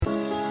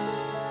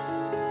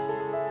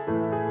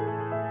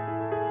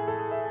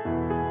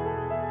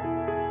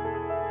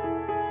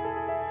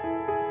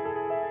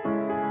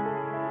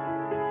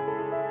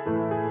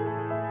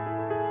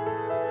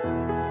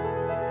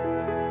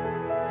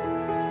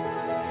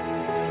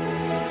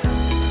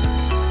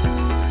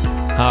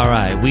All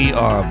right, we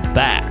are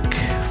back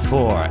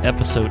for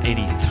episode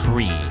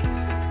 83,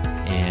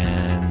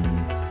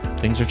 and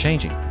things are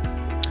changing.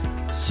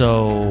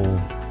 So,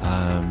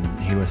 I'm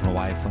here with my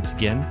wife once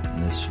again,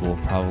 and this will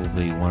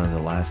probably be one of the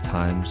last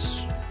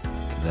times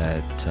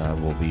that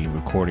we'll be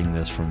recording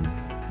this from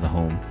the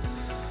home,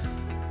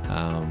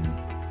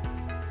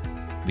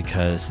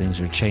 because things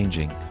are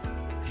changing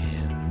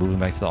and moving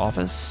back to the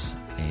office,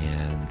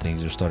 and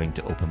things are starting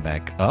to open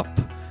back up.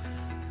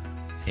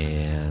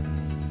 And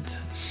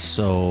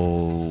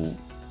so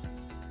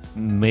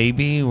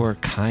maybe we're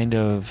kind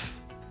of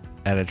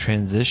at a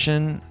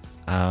transition.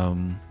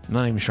 I'm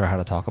not even sure how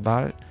to talk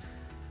about it.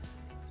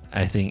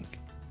 I think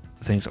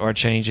things are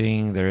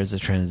changing. There is a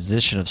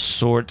transition of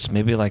sorts.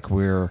 Maybe like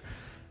we're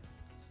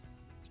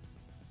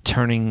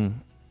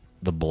turning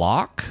the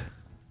block.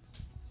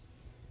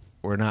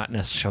 We're not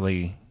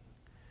necessarily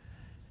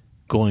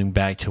going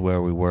back to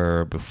where we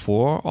were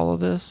before all of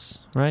this,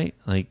 right?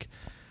 Like,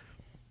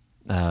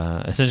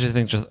 essentially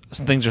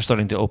things are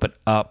starting to open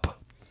up,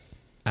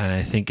 and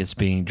I think it's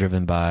being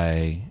driven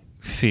by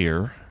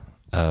fear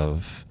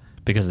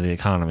because of the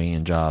economy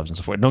and jobs and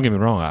so forth. Don't get me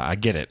wrong, I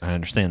get it. I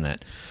understand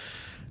that.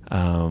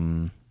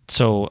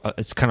 So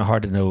it's kind of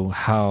hard to know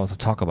how to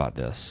talk about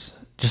this.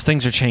 Just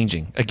things are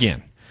changing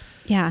again.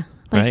 Yeah.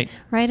 Right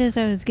as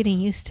I was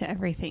getting used to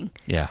everything.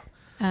 Yeah.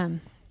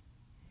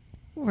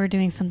 We're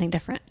doing something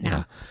different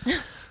now.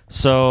 Yeah.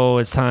 So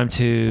it's time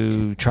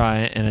to try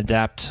and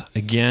adapt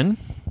again.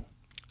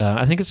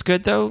 I think it's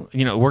good, though.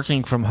 You know,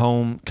 working from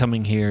home,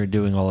 coming here,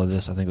 doing all of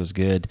this, I think was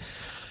good,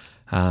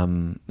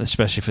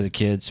 especially for the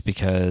kids,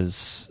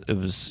 because it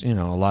was, a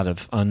lot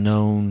of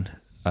unknown,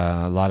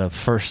 a lot of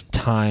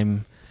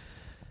first-time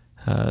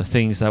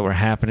things that were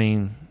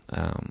happening.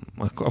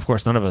 Of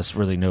course, none of us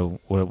really know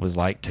what it was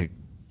like to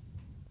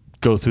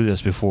go through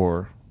this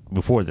before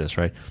this,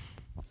 right?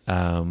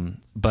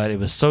 But it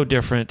was so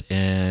different,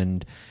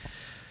 and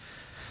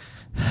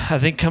I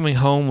think coming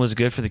home was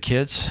good for the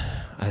kids.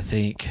 I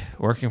think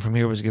working from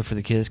here was good for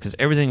the kids because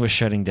everything was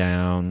shutting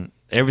down.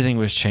 Everything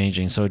was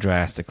changing so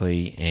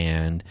drastically.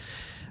 And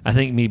I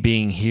think me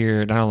being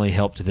here not only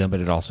helped them, but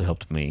it also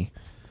helped me.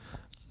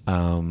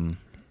 I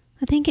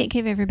think it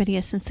gave everybody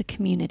a sense of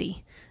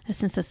community, a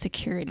sense of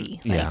security.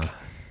 Yeah.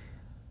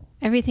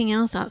 Everything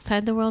else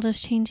outside the world is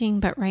changing,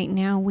 but right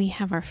now we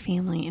have our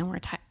family and we're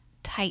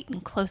tight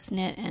and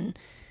close-knit, and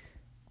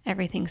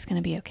everything's going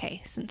to be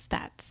okay since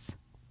that's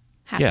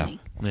happening.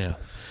 Yeah,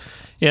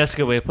 that's a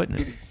good way of putting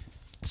it.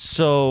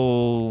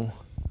 So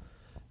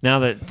now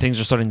that things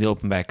are starting to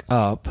open back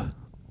up,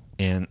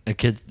 and the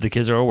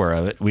kids are aware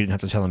of it, we didn't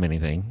have to tell them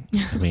anything.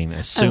 I mean,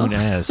 as soon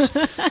as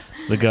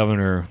the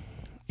governor,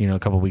 a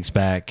couple of weeks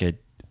back, had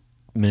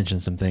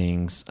mentioned some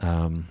things,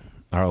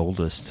 our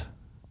oldest,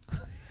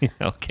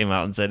 came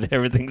out and said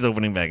everything's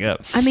opening back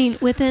up. I mean,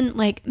 within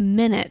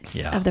minutes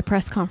of the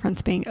press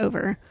conference being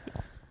over,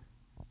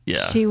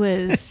 she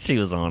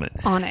was on it.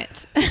 On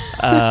it.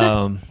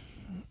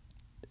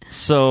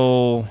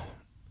 So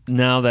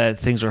now that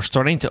things are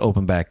starting to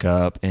open back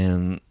up,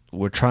 and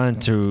we're trying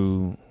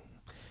to,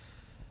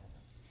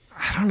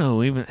 I don't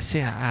know, I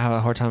have a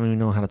hard time even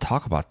knowing how to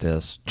talk about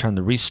this. Trying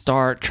to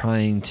restart,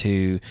 trying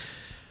to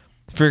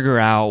figure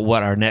out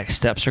what our next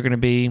steps are going to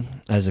be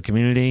as a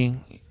community,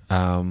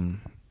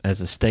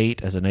 as a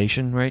state, as a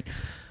nation, right?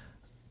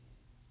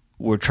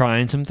 We're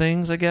trying some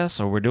things, I guess,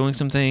 or we're doing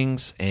some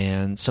things,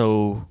 and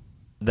so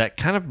that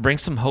kind of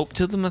brings some hope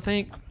to them, I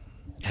think.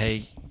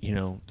 Hey,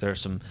 there's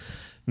some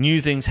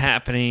new things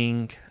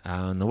happening,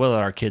 and the way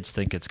that our kids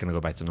think it's going to go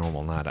back to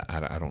normal,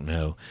 I don't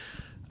know.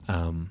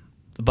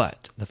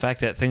 But the fact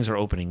that things are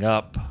opening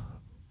up,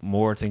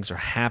 more things are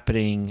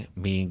happening,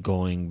 me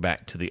going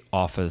back to the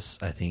office,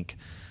 I think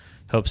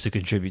helps to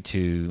contribute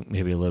to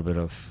maybe a little bit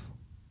of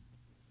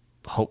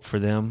hope for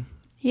them.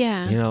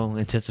 Yeah.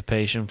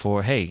 Anticipation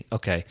for, hey,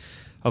 okay,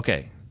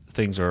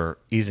 things are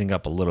easing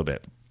up a little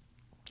bit.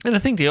 And I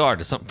think they are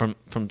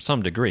from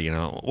some degree.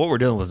 What we're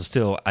dealing with is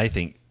still, I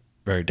think,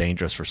 very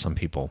dangerous for some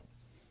people,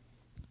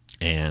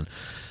 and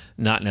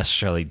not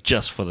necessarily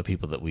just for the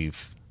people that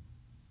we've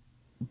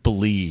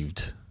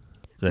believed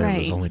that it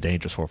was only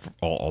dangerous for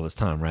all this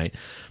time, right?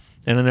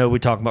 And I know we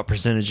talk about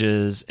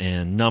percentages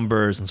and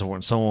numbers and so forth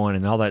and so on,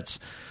 and all that's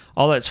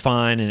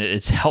fine, and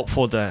it's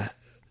helpful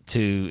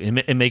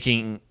in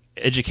making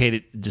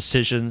educated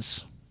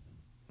decisions.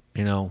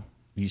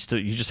 You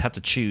just have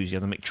to choose. You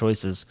have to make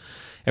choices.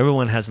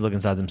 Everyone has to look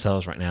inside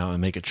themselves right now and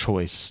make a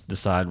choice,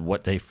 decide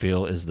what they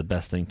feel is the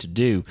best thing to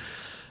do.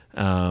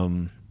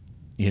 And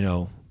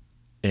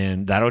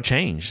that'll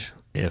change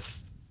if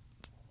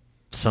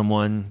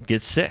someone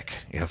gets sick,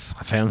 if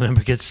a family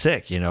member gets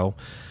sick.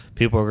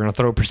 People are going to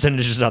throw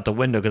percentages out the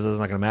window because it's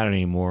not going to matter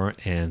anymore.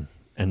 And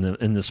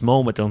in this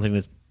moment, the only thing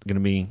that's going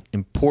to be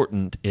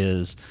important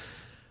is,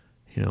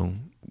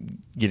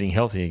 getting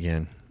healthy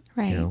again.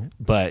 Right.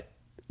 But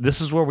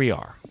this is where we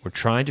are. We're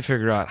trying to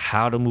figure out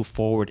how to move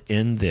forward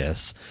in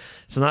this.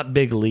 It's not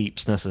big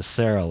leaps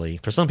necessarily.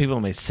 For some people,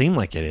 it may seem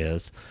like it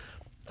is.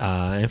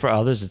 And for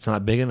others, it's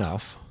not big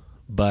enough.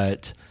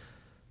 But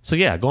So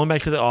yeah, going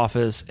back to the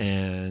office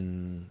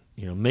and,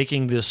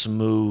 making this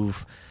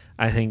move,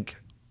 I think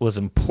was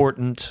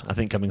important. I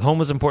think coming home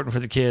was important for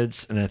the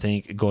kids, and I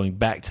think going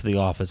back to the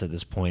office at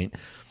this point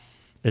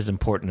is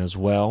important as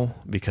well,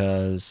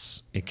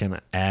 because it kind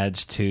of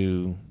adds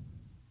to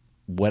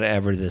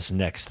whatever this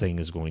next thing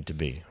is going to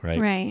be, right?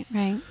 Right.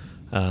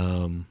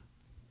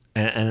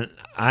 And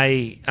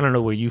I don't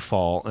know where you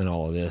fall in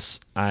all of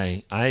this.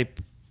 I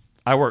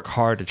work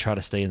hard to try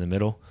to stay in the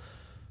middle.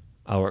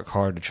 I work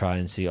hard to try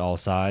and see all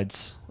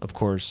sides. Of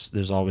course,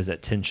 there's always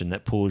that tension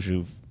that pulls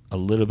you a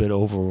little bit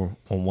over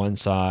on one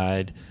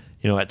side,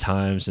 at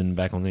times, and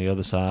back on the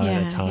other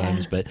side at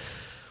times. But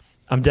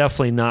I'm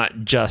definitely not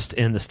just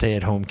in the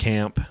stay-at-home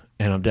camp,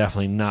 and I'm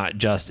definitely not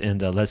just in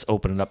the let's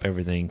open it up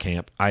everything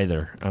camp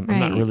either. I'm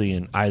not really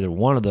in either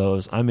one of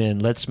those. I'm in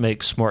let's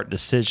make smart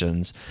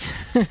decisions,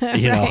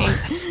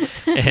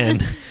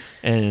 and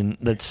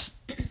let's,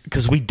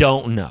 because we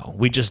don't know.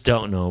 We just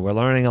don't know. We're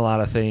learning a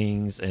lot of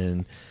things,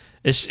 and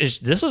this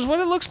is what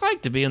it looks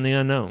like to be in the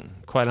unknown,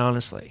 quite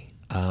honestly.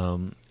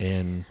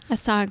 And I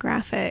saw a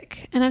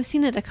graphic, and I've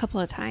seen it a couple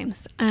of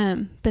times.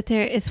 But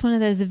it's one of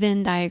those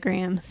Venn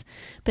diagrams,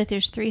 but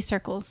there's 3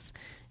 circles,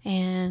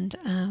 and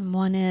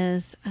one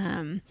is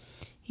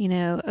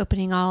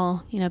opening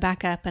all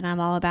back up, and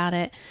I'm all about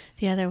it.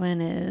 The other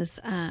one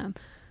is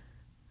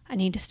I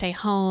need to stay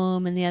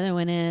home, and the other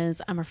one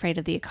is I'm afraid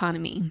of the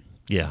economy.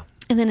 Yeah.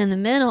 And then in the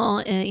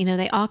middle,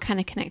 they all kind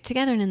of connect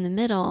together, and in the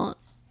middle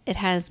it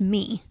has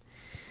me.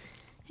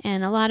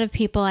 And a lot of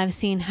people I've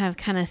seen have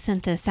kind of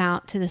sent this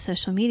out to the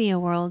social media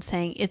world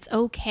saying it's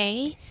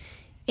okay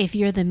if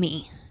you're the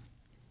me.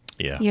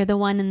 Yeah. You're the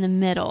one in the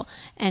middle,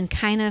 and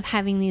kind of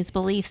having these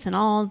beliefs in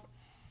all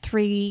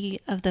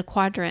 3 of the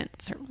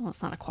quadrants,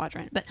 it's not a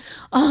quadrant, but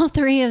all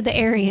 3 of the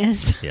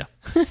areas. Yeah.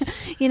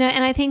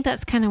 And I think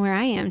that's kind of where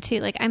I am too.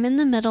 Like, I'm in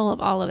the middle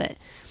of all of it.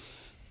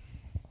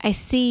 I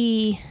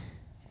see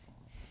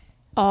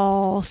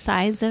all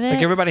sides of it.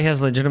 Like, everybody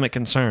has legitimate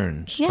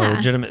concerns or Yeah.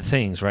 legitimate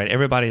things, right?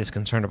 Everybody is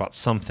concerned about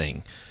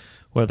something,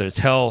 whether it's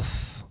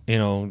health,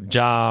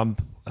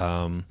 job,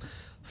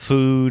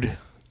 food,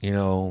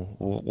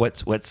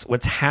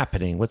 what's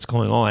happening, what's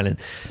going on. And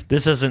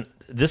this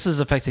is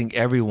affecting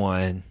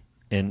everyone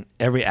in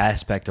every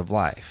aspect of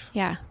life.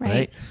 Yeah,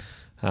 right.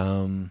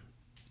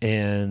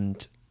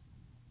 And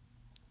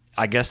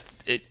I guess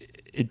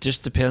it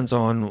just depends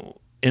on,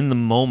 in the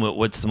moment,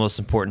 what's the most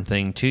important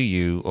thing to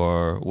you,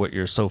 or what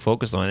you're so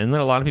focused on. And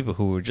there are a lot of people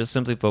who are just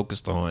simply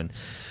focused on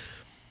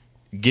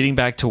getting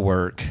back to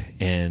work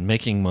and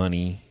making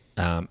money.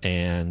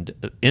 And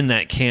in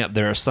that camp,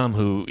 there are some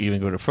who even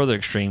go to further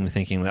extreme,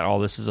 thinking that all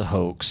this is a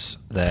hoax,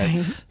 that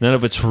none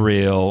of it's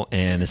real,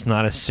 and it's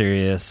not as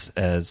serious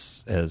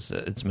as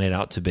it's made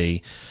out to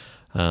be.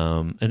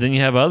 And then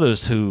you have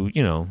others who,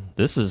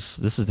 this is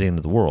the end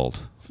of the world.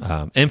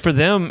 And for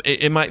them,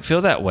 it might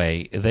feel that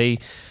way.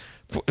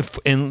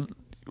 And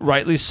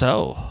rightly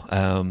so.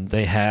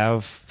 They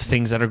have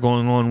things that are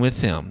going on with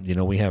them.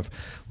 We have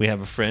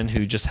a friend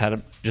who just had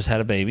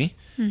a baby,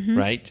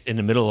 right, in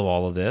the middle of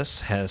all of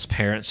this. Has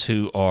parents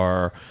who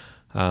are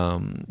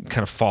kind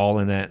of fall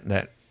in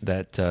that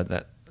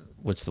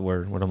what's the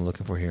word? What I'm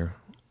looking for here?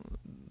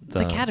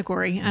 The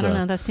category. I don't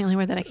know. That's the only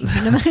word that I can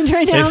come to mind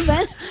right now.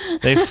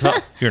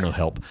 But you're no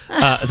help.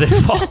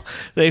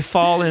 They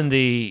fall in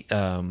the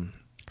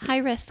high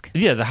risk.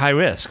 Yeah, the high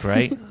risk,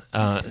 right?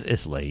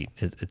 It's late.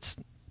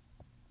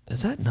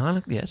 Is that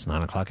 9? Yeah, it's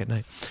 9:00 at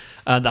night.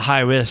 The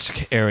high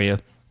risk area,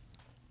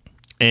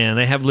 and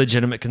they have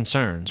legitimate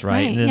concerns,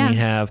 right? And then you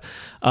have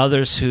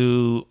others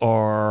who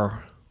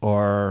are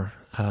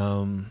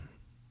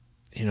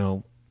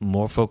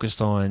more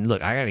focused on,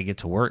 look, I got to get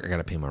to work. I got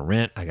to pay my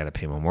rent. I got to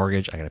pay my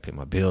mortgage. I got to pay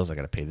my bills. I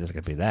got to pay this. I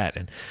got to pay that.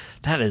 And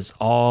that is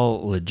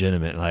all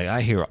legitimate. Like,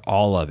 I hear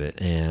all of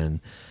it. And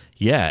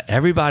yeah,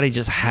 everybody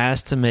just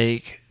has to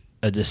make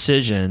a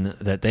decision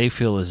that they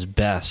feel is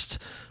best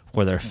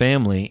for their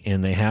family,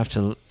 and they have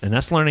to, and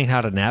that's learning how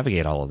to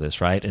navigate all of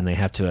this, right? And they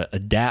have to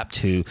adapt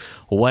to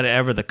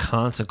whatever the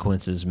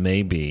consequences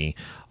may be,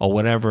 or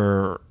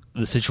whatever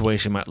the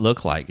situation might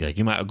look like. Like,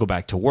 you might go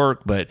back to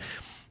work, but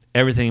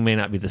everything may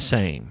not be the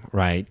same,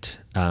 right?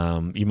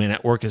 You may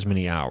not work as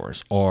many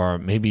hours, or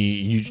maybe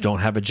you don't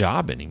have a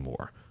job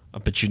anymore,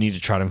 but you need to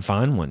try to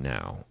find one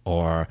now,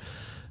 or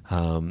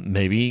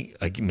maybe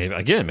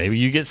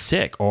you get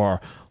sick, or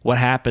what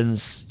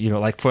happens,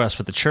 like for us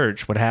with the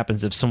church, what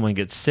happens if someone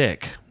gets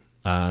sick,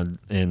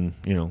 and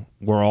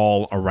we're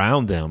all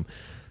around them,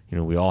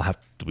 we all have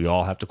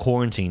to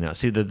quarantine now.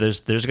 See, that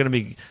there's going to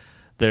be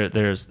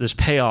there's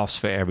payoffs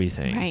for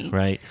everything,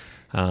 right?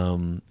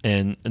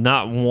 And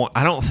not one,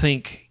 I don't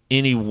think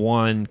any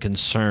one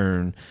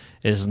concern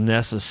is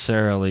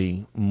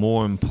necessarily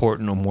more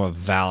important or more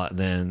valid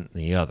than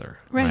the other,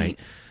 right?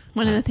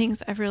 One of the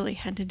things I've really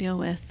had to deal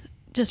with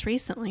just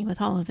recently with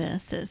all of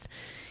this is,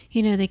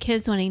 the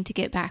kids wanting to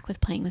get back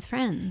with playing with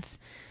friends.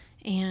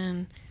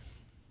 And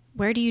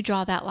where do you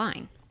draw that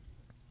line?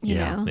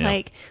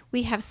 Like,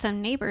 we have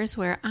some neighbors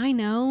where I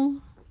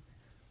know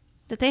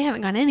that they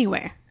haven't gone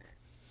anywhere.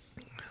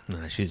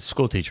 She's a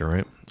school teacher,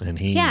 right? And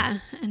he, yeah,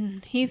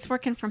 and he's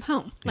working from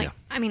home. Like, Yeah.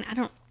 I mean,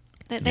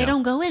 they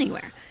don't go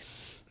anywhere.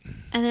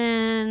 And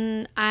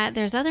then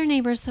there's other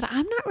neighbors that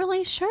I'm not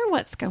really sure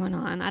what's going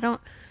on. I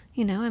don't,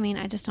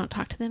 I just don't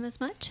talk to them as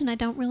much, and I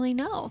don't really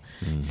know.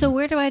 Mm-hmm. So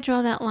where do I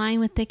draw that line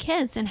with the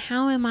kids, and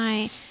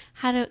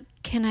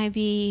can I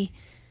be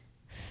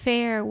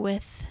fair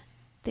with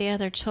the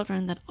other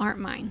children that aren't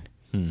mine?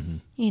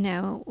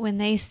 Mm-hmm. When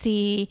they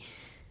see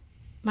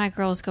my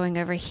girls going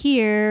over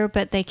here,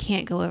 but they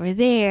can't go over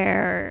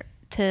there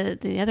to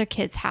the other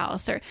kid's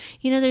house, or,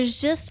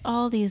 there's just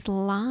all these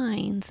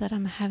lines that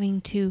I'm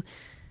having to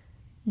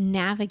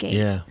navigate.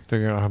 Yeah,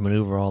 figuring out how to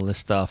maneuver all this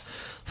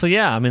stuff. So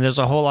yeah, I mean, there's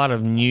a whole lot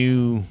of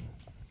new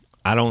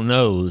I don't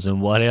knows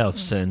and what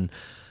ifs, and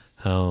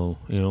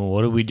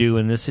what do we do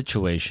in this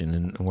situation?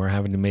 And we're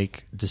having to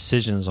make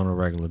decisions on a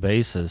regular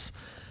basis.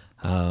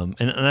 And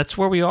that's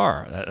where we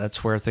are.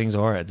 That's where things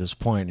are at this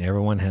point.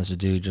 Everyone has to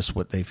do just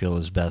what they feel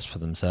is best for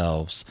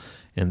themselves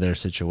in their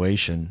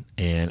situation.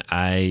 And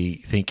I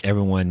think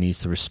everyone needs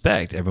to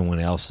respect everyone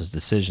else's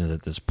decisions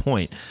at this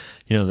point.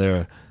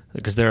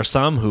 Because there are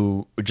some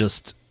who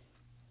just,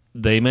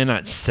 they may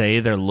not say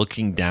they're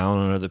looking down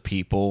on other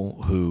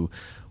people who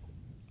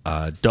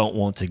don't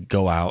want to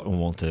go out and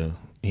want to,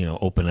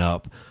 open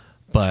up,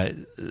 but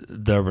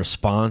their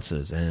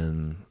responses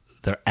and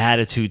their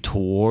attitude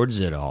towards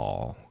it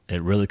all,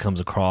 it really comes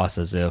across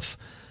as if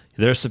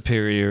they're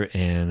superior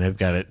and they've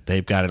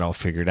got it all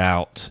figured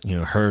out,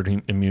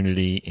 herd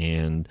immunity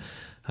and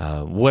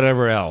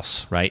whatever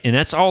else, right? And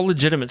that's all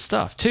legitimate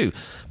stuff too.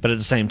 But at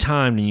the same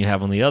time, then you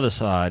have on the other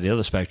side, the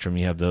other spectrum,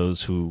 you have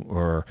those who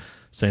are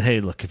saying,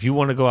 hey, look, if you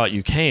want to go out,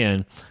 you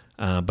can.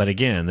 But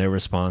again, their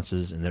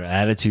responses and their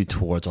attitude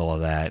towards all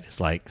of that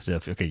is like as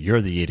if, okay,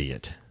 you're the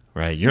idiot,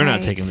 right? You're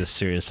not taking this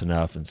serious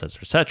enough, and et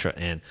cetera, et cetera.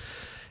 And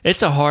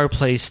it's a hard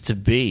place to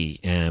be,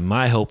 and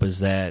my hope is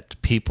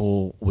that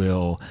people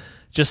will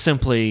just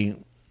simply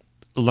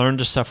learn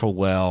to suffer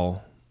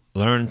well,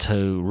 learn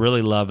to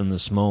really love in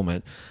this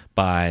moment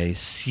by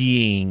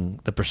seeing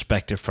the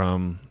perspective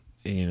from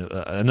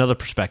another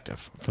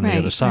perspective from the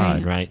other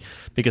side, right?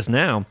 Because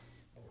now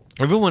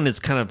everyone is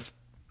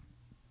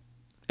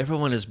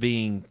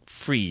being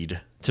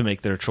freed to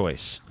make their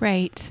choice,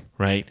 right?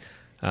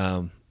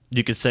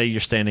 You could say you're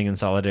standing in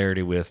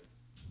solidarity with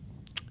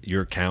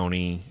your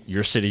county,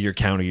 your city, your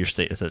county, your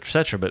state, et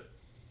cetera, but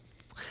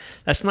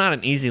that's not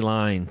an easy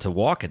line to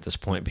walk at this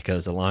point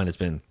because the line has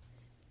been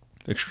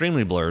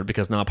extremely blurred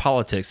because now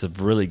politics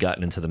have really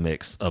gotten into the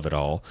mix of it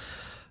all.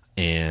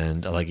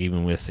 And like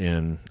even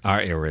within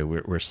our area,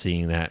 we're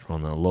seeing that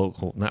on the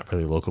local, not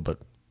really local, but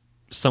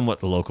somewhat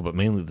the local, but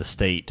mainly the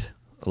state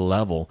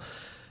level.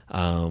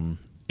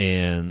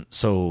 And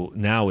so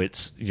now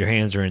it's your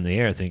hands are in the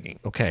air thinking,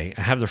 okay,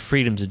 I have the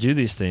freedom to do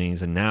these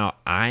things, and now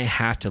I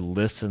have to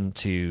listen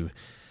to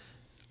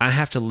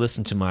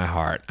my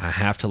heart. I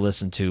have to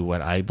listen to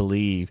what I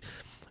believe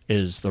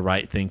is the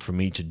right thing for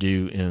me to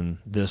do in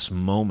this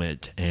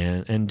moment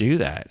and do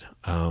that.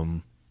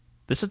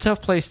 This is a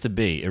tough place to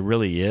be. It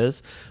really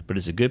is, but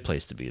it's a good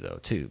place to be though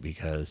too,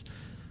 because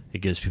it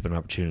gives people an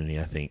opportunity,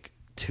 I think,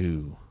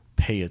 to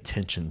pay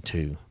attention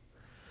to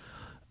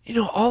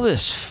all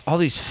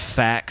these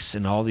facts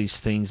and all these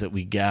things that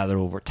we gather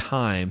over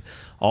time,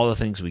 all the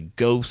things we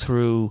go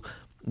through,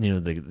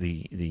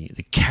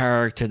 the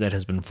character that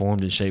has been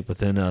formed and shaped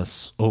within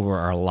us over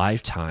our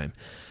lifetime.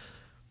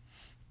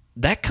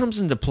 That comes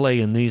into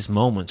play in these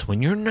moments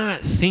when you're not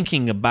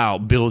thinking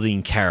about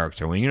building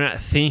character, when you're not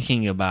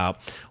thinking about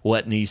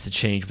what needs to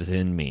change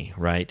within me,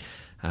 right?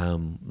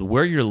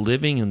 Where you're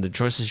living and the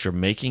choices you're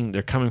making,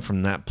 they're coming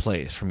from that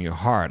place, from your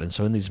heart. And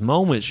so in these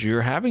moments,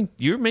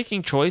 you're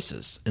making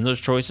choices, and those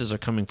choices are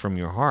coming from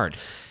your heart.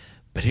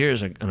 But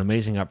here's an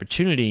amazing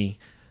opportunity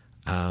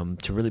to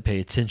really pay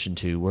attention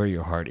to where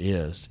your heart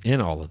is in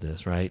all of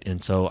this, right?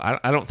 And so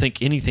I don't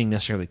think anything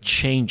necessarily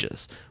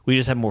changes. We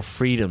just have more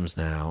freedoms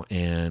now,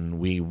 and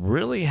we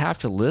really have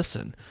to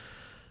listen.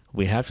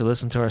 We have to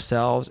listen to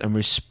ourselves and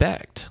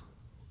respect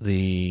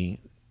the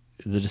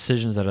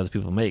decisions that other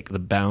people make, the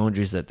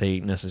boundaries that they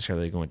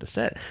necessarily are going to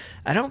set.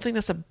 I don't think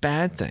that's a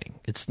bad thing.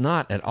 It's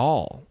not at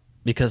all,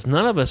 because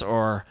none of us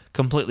are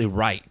completely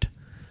right.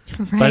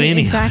 But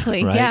anyhow,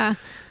 exactly, right? Yeah.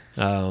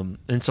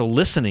 And so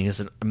listening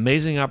is an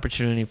amazing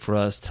opportunity for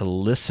us to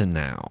listen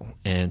now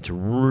and to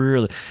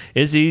really,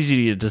 it's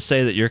easy to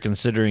say that you're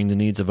considering the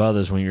needs of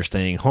others when you're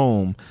staying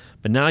home,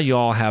 but now you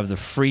all have the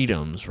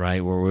freedoms,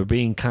 right, where we're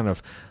being kind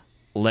of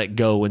let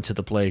go into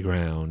the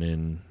playground,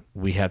 and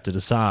we have to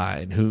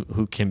decide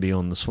who can be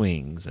on the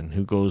swings and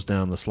who goes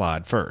down the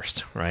slide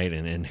first, right?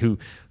 And who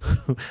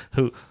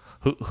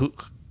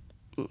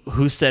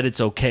said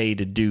it's okay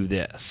to do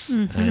this,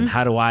 and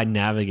how do I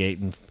navigate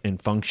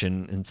and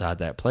function inside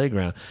that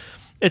playground?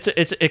 It's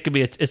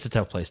a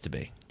tough place to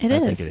be. It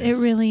is. It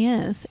really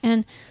is.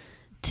 And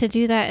to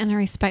do that in a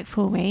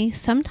respectful way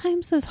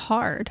sometimes is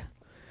hard.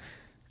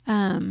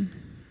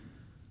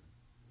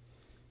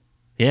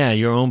 Yeah,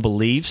 your own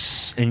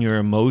beliefs and your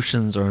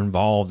emotions are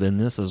involved in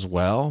this as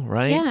well,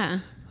 right? Yeah.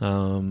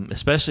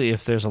 especially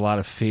if there's a lot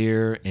of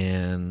fear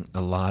and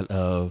a lot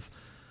of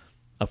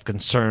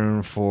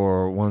concern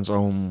for one's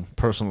own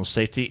personal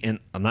safety. And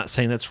I'm not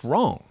saying that's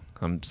wrong.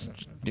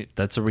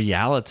 That's a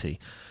reality.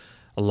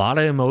 A lot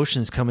of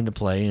emotions come into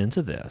play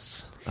into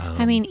this.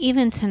 I mean,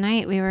 even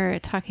tonight we were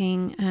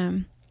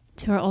talking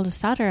to our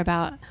oldest daughter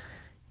about,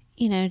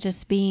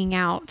 just being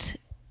out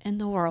in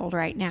the world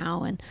right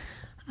now. And,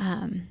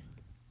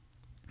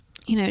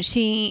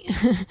 she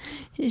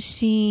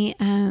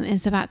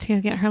is about to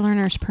go get her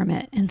learner's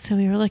permit. And so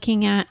we were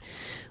looking at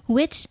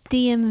which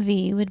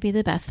DMV would be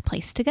the best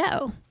place to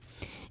go.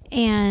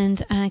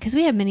 And because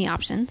we have many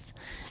options.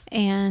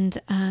 And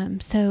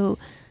so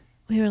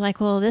we were like,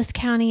 well, this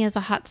county is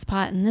a hot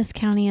spot and this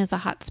county is a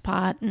hot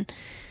spot. And,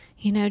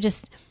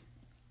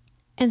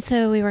 and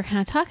so we were kind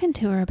of talking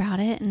to her about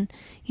it. And,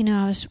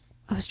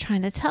 I was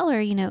trying to tell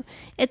her,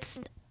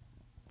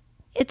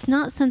 it's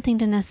not something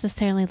to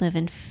necessarily live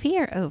in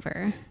fear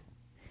over.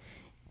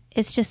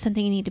 It's just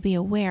something you need to be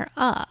aware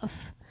of.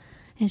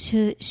 And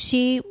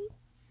she,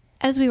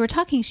 as we were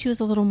talking, she was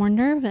a little more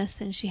nervous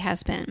than she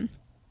has been.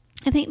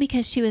 I think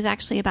because she was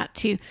actually about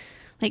to,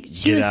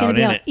 she was going to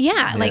be able,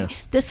 yeah,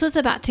 this was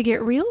about to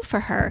get real for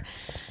her.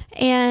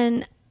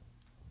 And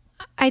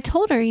I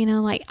told her,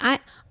 I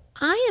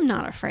am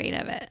not afraid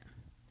of it.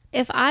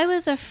 If I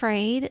was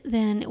afraid,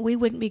 then we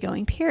wouldn't be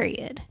going,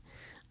 period.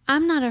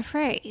 I'm not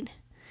afraid.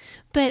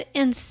 But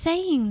in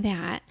saying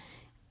that,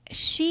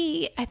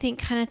 she, I think,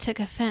 kind of took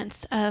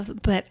offense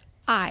of, but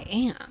I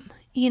am,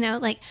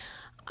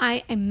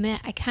 I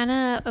kind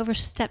of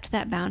overstepped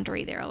that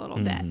boundary there a little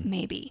bit,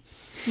 maybe.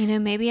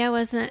 Maybe I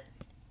wasn't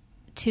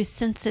as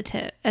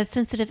sensitive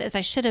as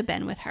I should have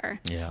been with her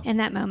in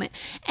that moment.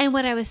 And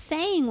what I was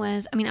saying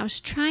was, I was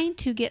trying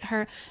to get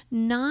her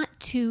not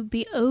to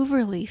be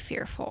overly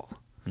fearful.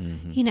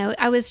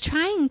 I was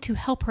trying to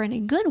help her in a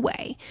good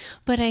way,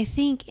 but I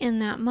think in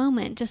that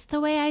moment, just the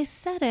way I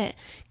said it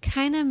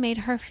kind of made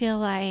her feel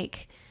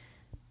like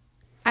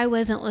I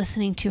wasn't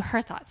listening to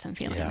her thoughts and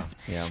feelings.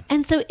 Yeah.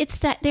 And so it's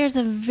that there's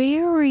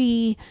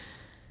sometimes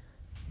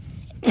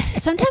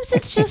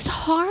it's just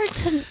hard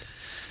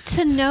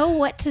to know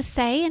what to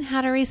say and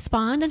how to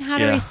respond and how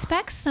to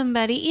respect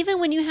somebody, even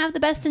when you have the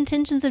best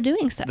intentions of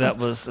doing so.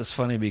 That's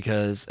funny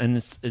because,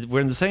 we're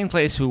in the same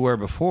place we were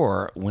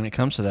before when it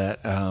comes to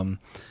that. And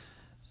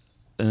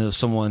there was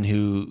someone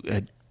who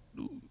had,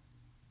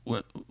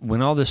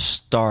 when all this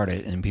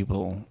started and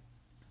people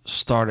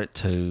started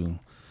to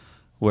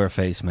wear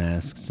face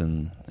masks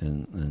and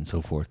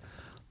so forth,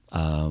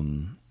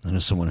 and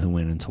there's someone who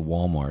went into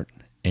Walmart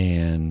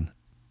and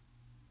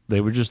they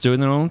were just doing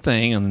their own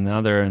thing, and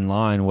now they're in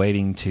line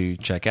waiting to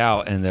check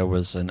out, and there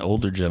was an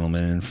older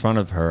gentleman in front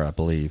of her, I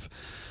believe,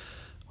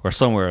 or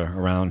somewhere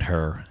around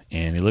her,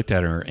 and he looked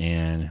at her,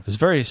 and it was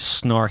very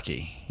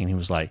snarky, and he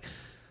was like,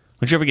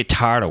 "Don't you ever get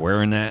tired of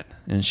wearing that?"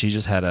 And she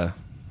just had a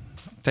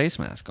face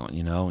mask on,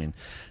 and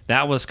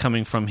that was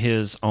coming from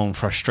his own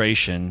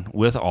frustration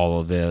with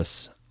all of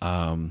this,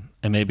 and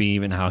maybe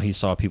even how he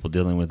saw people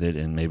dealing with it,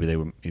 and maybe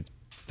he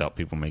felt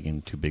people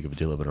making too big of a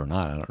deal of it or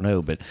not. I don't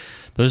know, but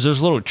there's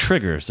those little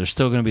triggers. There's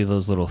still going to be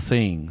those little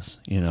things,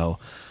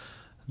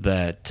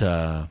 that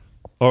are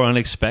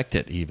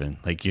unexpected even.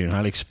 Like you're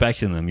not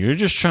expecting them. You're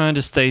just trying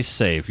to stay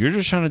safe. You're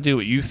just trying to do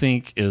what you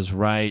think is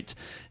right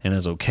and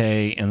is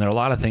okay. And there are a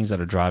lot of things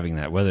that are driving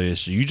that, whether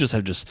it's you just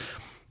have just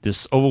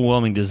this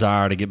overwhelming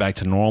desire to get back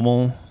to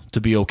normal, to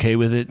be okay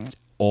with it,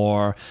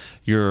 or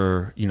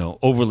you're,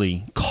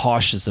 overly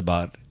cautious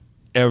about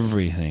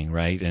everything,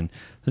 right? And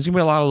there's going to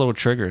be a lot of little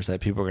triggers that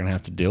people are going to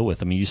have to deal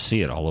with. You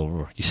see it all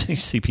over. You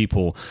see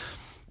people,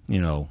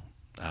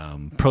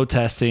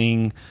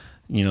 protesting,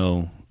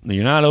 you're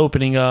not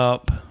opening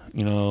up,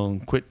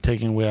 quit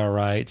taking away our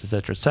rights, et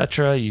cetera, et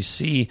cetera. You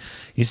see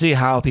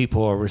how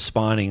people are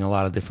responding a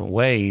lot of different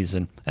ways.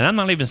 And I'm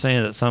not even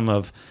saying that some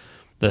of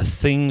the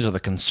things or the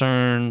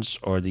concerns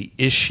or the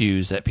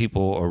issues that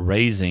people are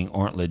raising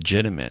aren't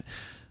legitimate.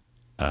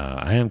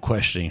 I am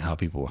questioning how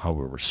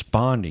we're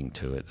responding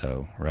to it,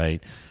 though,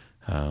 right?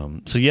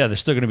 So there's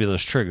still going to be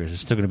those triggers.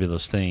 There's still going to be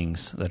those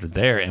things that are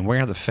there, and we're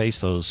going to have to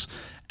face those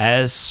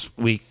as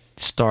we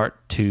start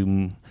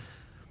to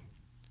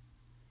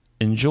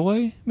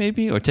enjoy,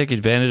 maybe, or take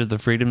advantage of the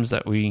freedoms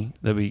that we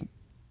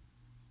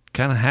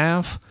kind of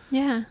have.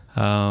 Yeah.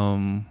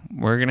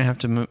 We're going to have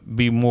to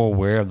be more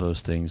aware of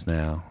those things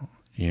now.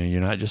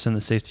 You're not just in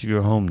the safety of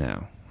your home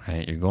now,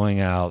 right? You're going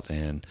out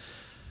and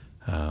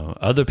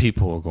other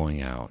people are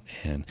going out,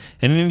 and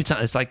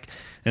anytime it's like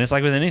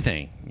with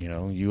anything,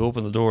 you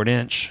open the door an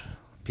inch,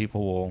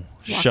 people will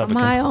shove a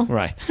mile,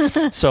 right?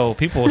 So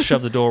people will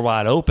shove the door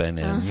wide open,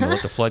 and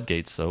let the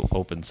floodgates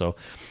open. So,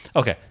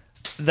 okay,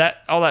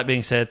 all that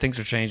being said, things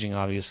are changing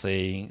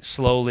obviously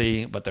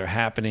slowly, but they're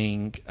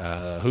happening.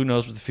 Who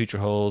knows what the future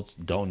holds?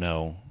 Don't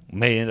know.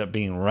 May end up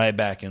being right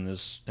back in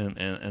this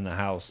in the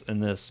house in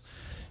this.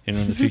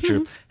 In the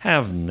future,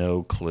 have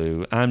no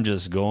clue. I'm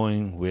just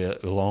going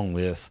along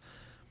with.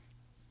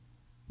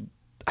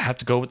 I have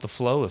to go with the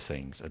flow of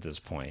things at this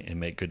point and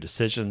make good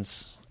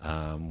decisions.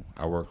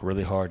 I work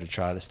really hard to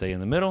try to stay in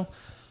the middle,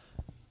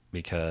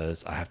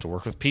 because I have to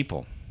work with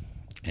people.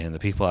 And the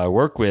people I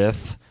work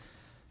with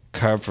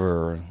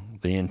cover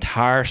the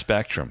entire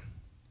spectrum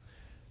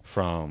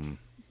from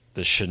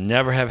this should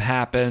never have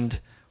happened,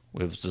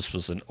 this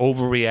was an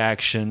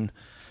overreaction,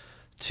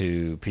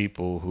 to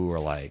people who are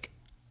like,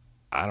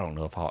 I don't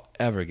know if I'll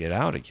ever get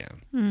out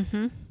again.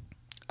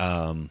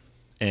 Mm-hmm.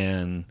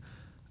 And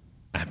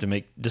I have to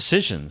make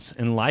decisions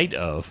in light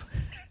of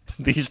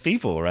these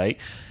people, right?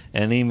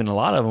 And even a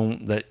lot of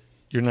them that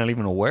you're not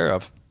even aware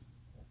of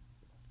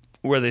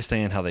where they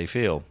stand, how they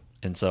feel.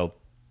 And so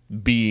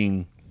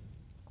being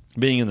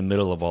in the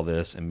middle of all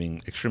this and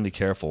being extremely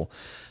careful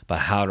about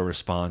how to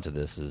respond to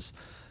this has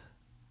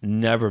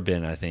never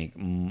been, I think,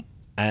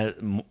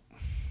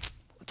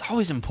 it's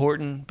always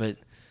important, but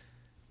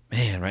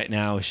man, right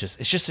now it's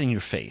just in your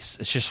face.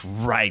 It's just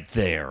right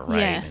there, right?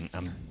 Yes.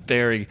 And I'm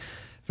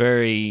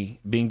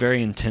being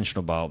very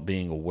intentional about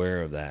being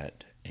aware of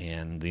that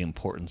and the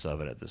importance of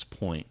it at this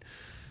point.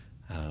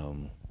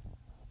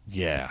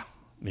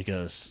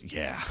 Because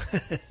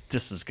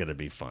this is going to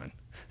be fun.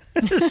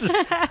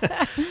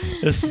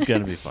 This is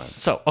going to be fun.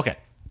 So, okay,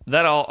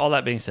 that all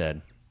that being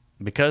said,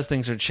 because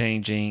things are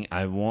changing,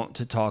 I want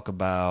to talk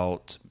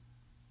about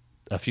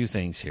a few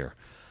things here.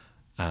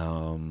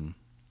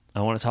 I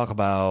want to talk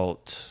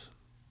about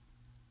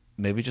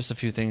maybe just a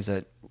few things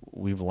that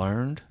we've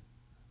learned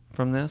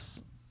from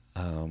this,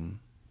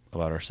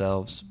 about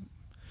ourselves.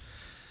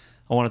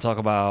 I want to talk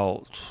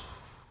about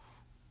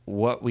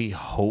what we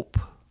hope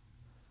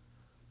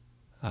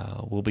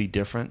will be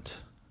different,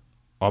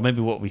 or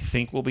maybe what we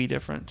think will be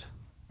different,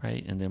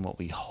 right? And then what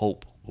we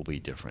hope will be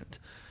different,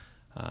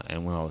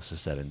 and when all this is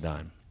said and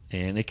done.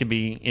 And it can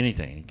be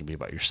anything. It can be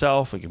about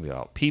yourself. It can be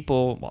about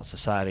people, about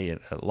society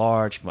at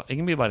large. It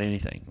can be about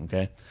anything,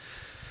 okay?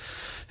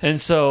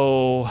 And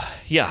so,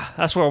 yeah,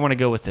 that's where I want to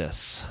go with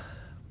this.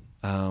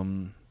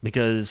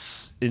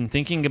 Because in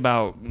thinking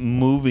about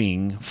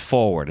moving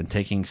forward and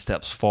taking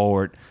steps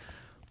forward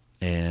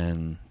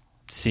and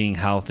seeing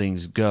how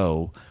things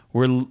go,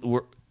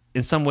 we're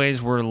in some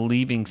ways we're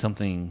leaving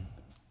something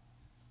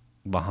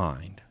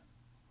behind.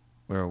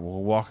 We're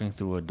walking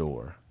through a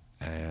door,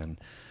 and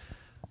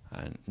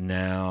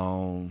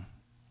now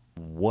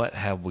what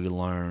have we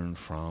learned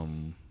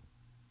from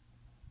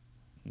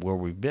where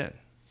we've been,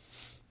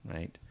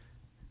 right?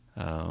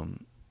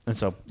 And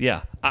so,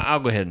 yeah, I'll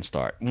go ahead and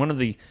start. One of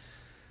the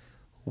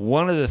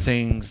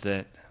things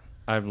that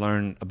I've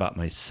learned about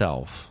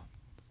myself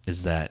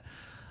is that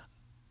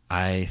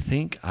I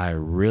think I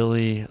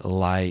really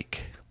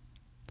like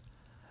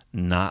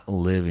not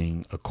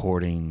living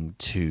according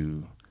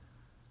to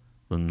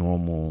the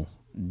normal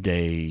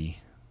day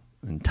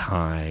and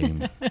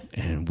time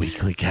and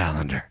weekly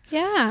calendar.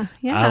 Yeah.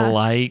 I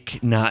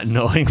like not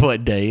knowing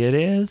what day it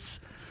is.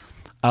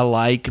 I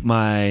like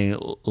my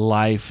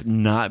life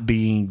not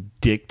being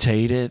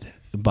dictated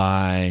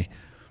by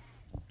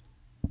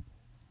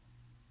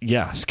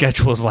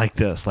schedules like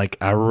this. Like,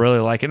 I really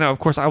like it. Now, of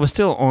course, I was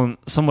still on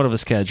somewhat of a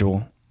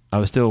schedule. I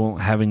was still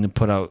having to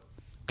put out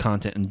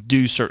content and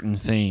do certain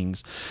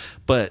things.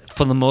 But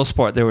for the most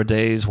part, there were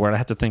days where I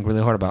had to think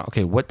really hard about,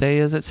 okay, what day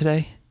is it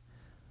today?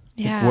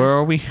 Yeah. Where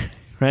are we?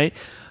 Right?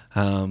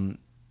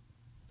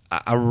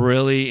 I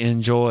really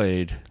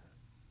enjoyed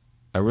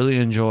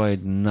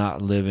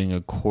not living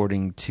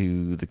according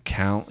to the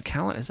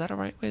calendar. Is that a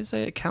right way to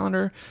say it?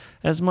 Calendar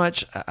as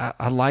much.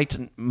 I liked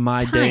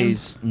my Time.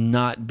 days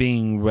not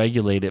being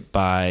regulated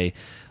by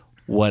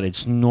what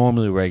it's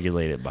normally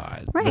regulated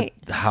by. Right.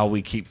 How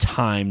we keep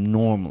time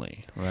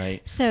normally,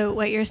 right? So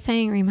what you're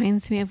saying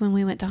reminds me of when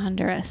we went to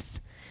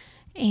Honduras.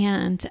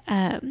 And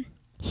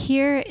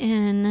here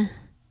in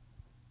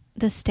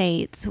the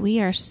States,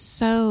 we are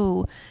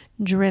so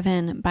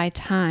driven by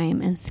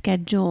time and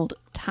scheduled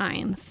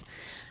times.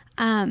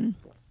 In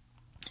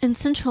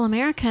Central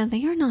America,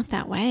 they are not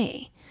that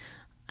way.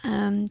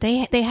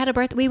 They had a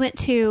birthday. We went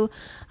to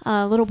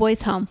a little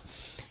boys' home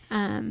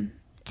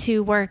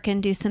to work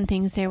and do some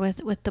things there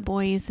with the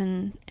boys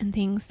and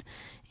things.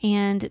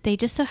 And they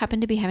just so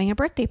happened to be having a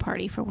birthday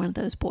party for one of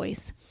those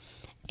boys.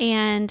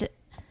 And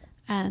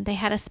they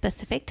had a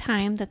specific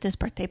time that this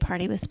birthday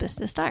party was supposed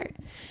to start.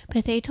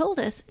 But they told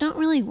us, don't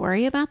really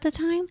worry about the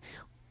time.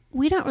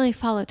 We don't really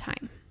follow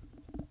time.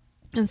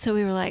 And so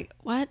we were like,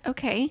 what?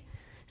 Okay.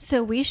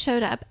 So we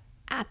showed up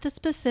at the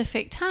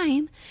specific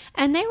time,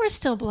 and they were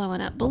still blowing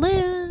up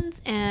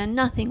balloons, and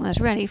nothing was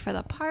ready for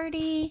the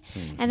party.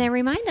 And they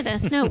reminded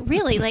us, no,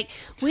 really, like,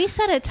 we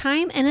set a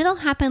time, and it'll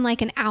happen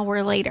like an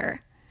hour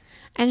later.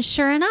 And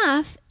sure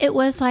enough, it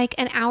was like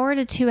an hour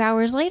to 2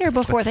 hours later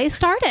before they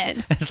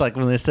started. It's like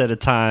when they set a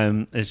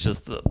time, it's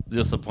just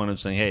the point of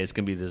saying, hey, it's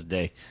going to be this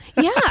day.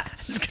 Yeah.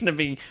 It's going to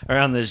be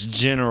around this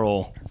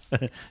general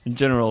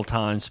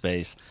time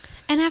space.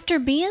 And after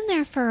being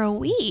there for a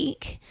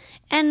week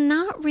and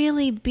not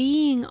really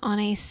being on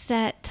a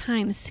set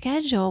time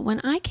schedule, when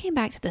I came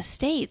back to the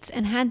States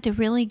and had to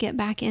really get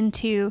back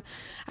into,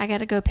 I got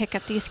to go pick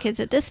up these kids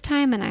at this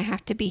time, and I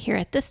have to be here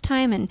at this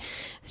time, and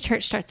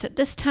church starts at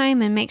this time,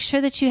 and make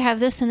sure that you have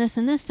this and this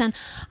and this done,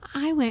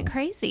 I went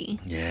crazy.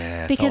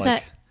 Yeah.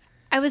 Because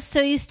I was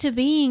so used to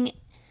being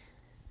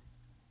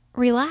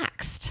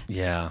relaxed.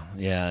 Yeah.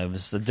 It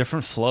was a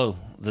different flow,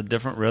 the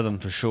different rhythm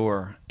for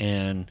sure.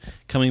 And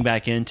coming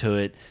back into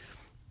it,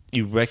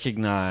 you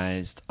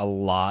recognized a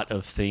lot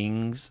of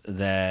things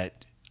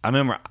that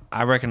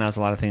I recognized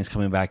a lot of things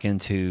coming back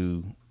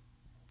into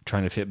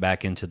trying to fit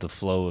back into the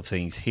flow of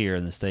things here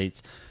in the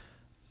States.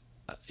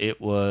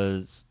 It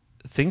was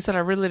things that I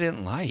really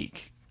didn't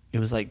like. It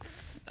was like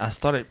I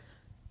started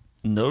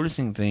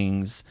noticing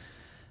things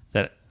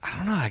that, I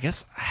don't know, I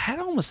guess I had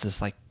almost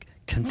this like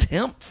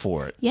contempt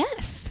for it.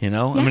 Yes.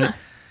 Yeah. I mean,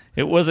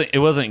 it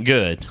wasn't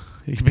good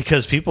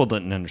because people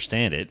didn't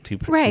understand it.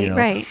 People,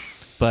 right.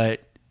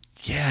 But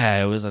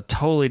yeah, it was a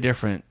totally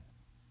different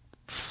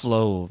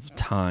flow of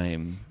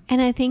time.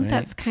 And I think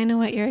that's kind of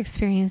what you're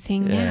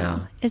experiencing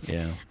now.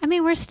 I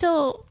mean, we're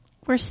still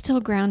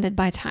grounded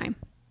by time.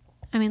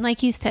 I mean,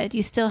 like you said,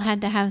 you still had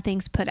to have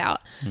things put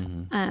out,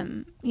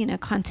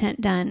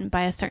 content done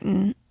by a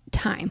certain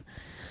time.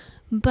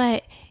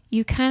 But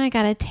you kind of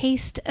got a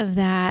taste of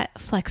that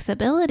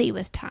flexibility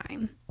with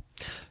time.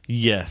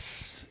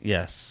 Yes.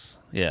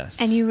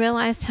 And you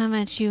realized how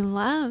much you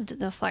loved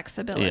the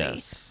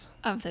flexibility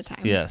of the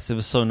time. Yes, it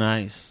was so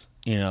nice,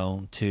 it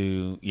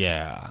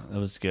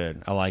was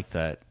good. I like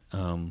that.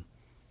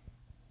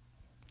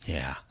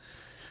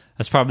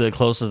 That's probably the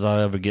closest I'll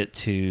ever get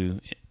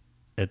to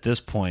at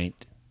this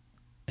point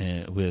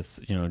with,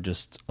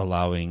 just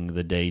allowing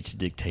the day to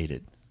dictate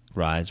it.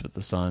 Rise with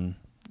the sun,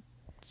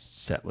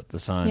 set with the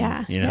sun,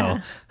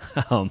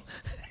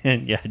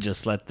 and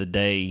just let the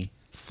day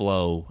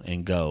flow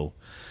and go.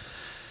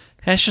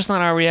 That's just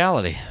not our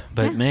reality.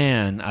 But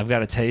man, I've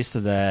got a taste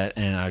of that,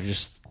 and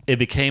it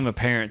became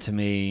apparent to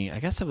me, I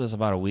guess it was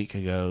about 2 weeks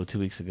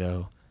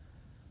ago,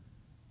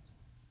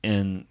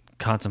 in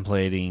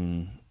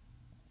contemplating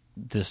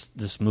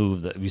this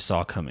move that we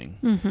saw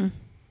coming,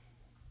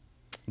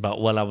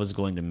 about what I was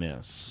going to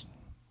miss.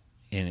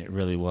 And it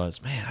really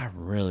was, man, I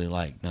really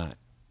like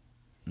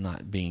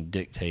not being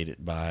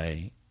dictated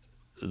by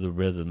the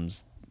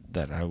rhythms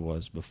that I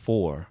was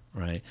before,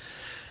 right?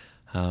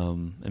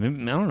 And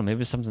maybe, I don't know,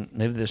 maybe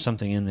there's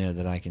something in there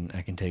that I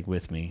can take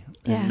with me.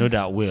 And no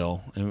doubt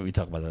will, and we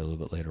talk about that a little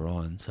bit later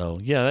on. So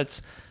yeah,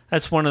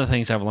 that's one of the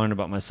things I've learned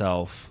about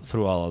myself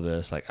through all of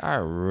this. Like I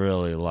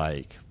really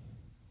like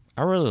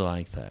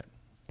that.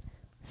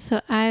 So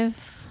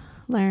I've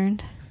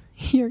learned,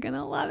 you're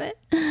gonna love it,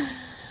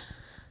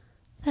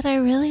 that I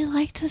really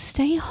like to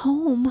stay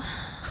home.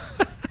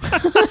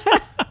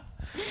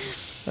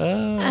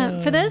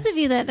 For those of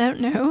you that don't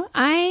know,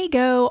 I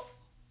go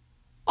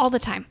all the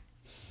time.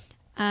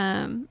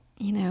 And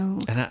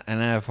I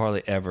have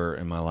hardly ever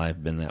in my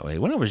life been that way.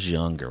 When I was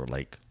younger,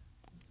 like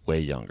way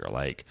younger,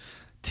 like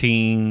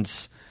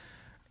teens,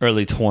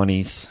 early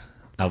 20s,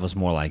 I was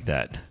more like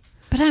that.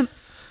 But I'm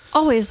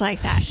always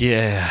like that.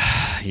 Yeah,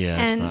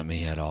 it's not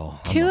me at all.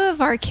 Two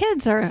of our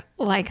kids are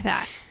like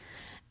that.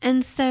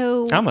 And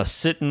so I'm a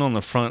sitting on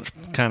the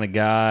front kind of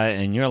guy,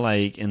 and you're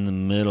like in the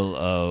middle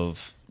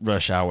of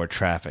rush hour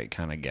traffic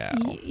kind of gal.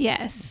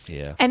 Yes.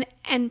 Yeah.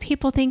 And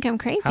people think I'm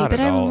crazy, How did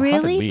we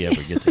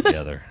ever get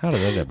together? How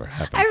did that ever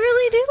happen? I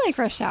really do like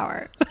rush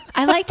hour.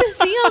 I like to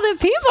see all the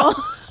people.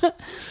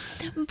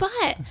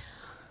 But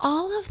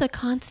all of the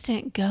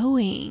constant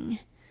going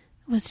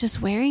was just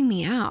wearing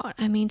me out.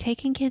 I mean,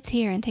 taking kids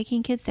here and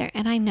taking kids there.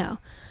 And I know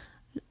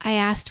I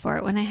asked for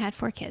it when I had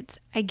 4 kids.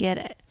 I get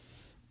it.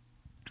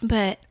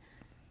 But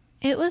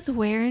it was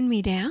wearing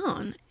me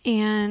down.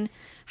 And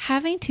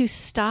having to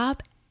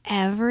stop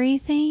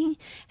everything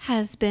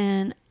has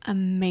been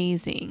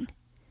amazing.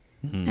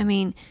 Mm-hmm. I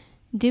mean,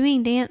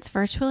 doing dance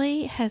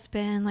virtually has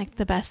been like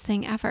the best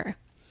thing ever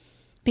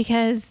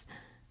because,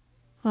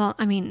 well,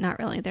 I mean, not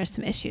really. There's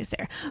some issues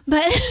there,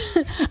 but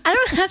I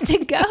don't have to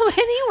go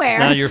anywhere.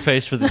 Now you're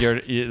faced with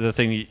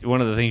one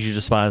of the things you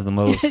despise the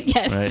most,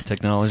 yes. Right?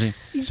 Technology.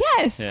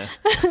 Yes. Yeah.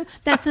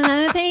 That's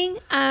another thing.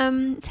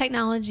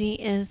 Technology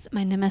is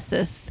my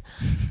nemesis.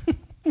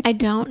 I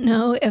don't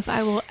know if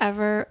I will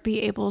ever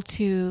be able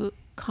to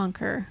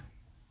conquer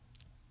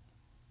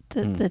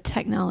the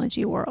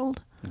technology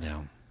world.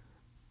 Yeah.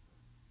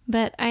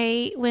 But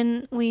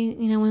when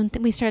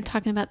we started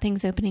talking about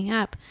things opening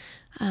up,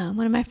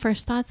 one of my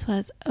first thoughts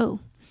was, oh,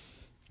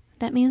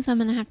 that means I'm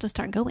going to have to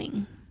start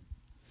going.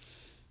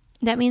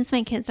 That means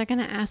my kids are going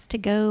to ask to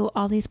go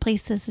all these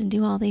places and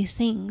do all these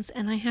things,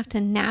 and I have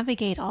to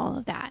navigate all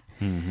of that.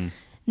 Mm-hmm.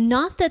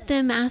 Not that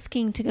them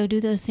asking to go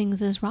do those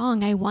things is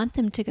wrong. I want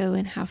them to go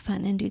and have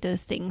fun and do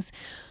those things.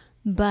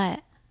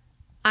 But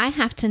I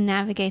have to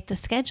navigate the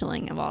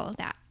scheduling of all of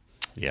that.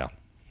 Yeah.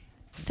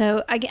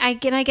 So I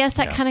guess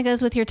that kind of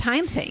goes with your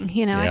time thing.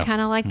 I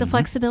kind of like the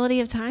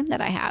flexibility of time that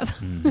I have.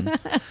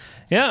 Mm-hmm.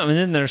 Yeah. I mean,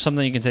 then there's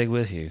something you can take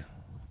with you.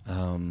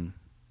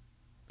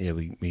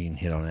 We can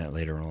hit on that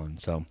later on.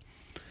 So,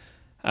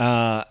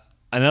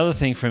 another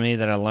thing for me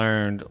that I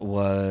learned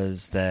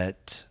was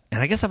that,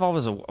 and I guess I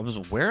was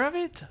aware of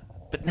it,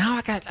 but now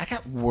I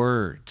got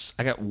words.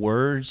 I got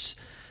words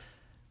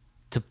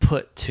to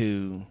put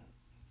to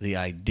the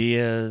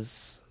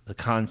ideas, the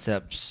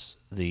concepts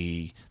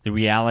the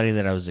reality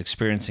that I was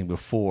experiencing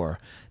before.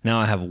 Now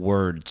I have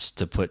words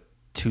to put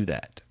to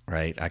that,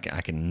 right? I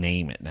can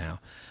name it now.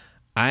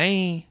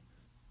 I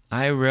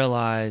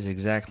realize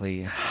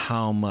exactly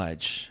how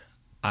much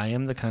I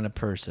am the kind of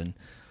person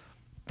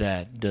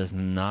that does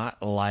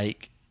not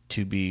like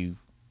to be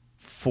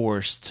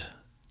forced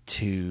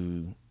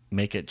to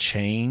make a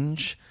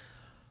change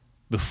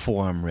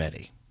before I'm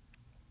ready.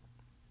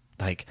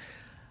 Like,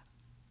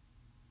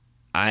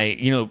 I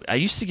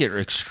used to get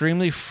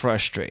extremely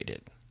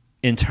frustrated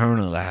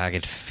internally. I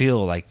could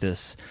feel like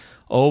this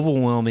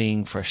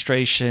overwhelming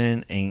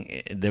frustration,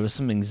 and there was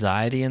some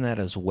anxiety in that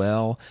as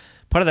well.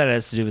 Part of that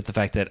has to do with the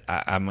fact that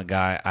I'm a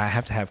guy. I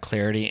have to have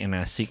clarity, and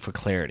I seek for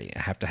clarity. I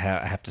have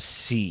to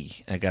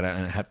see. I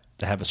have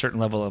to have a certain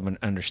level of an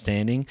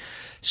understanding.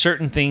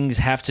 Certain things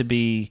have to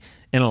be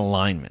in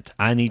alignment.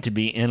 I need to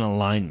be in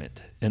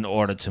alignment in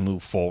order to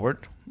move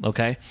forward.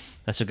 Okay,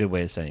 that's a good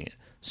way of saying it.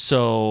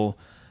 So,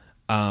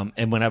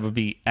 and when I would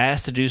be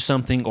asked to do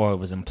something, or it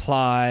was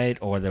implied,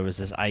 or there was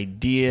this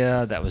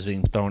idea that was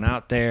being thrown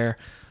out there,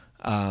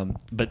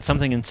 but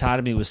something inside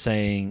of me was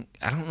saying,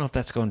 I don't know if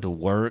that's going to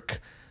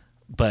work,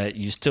 but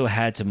you still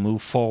had to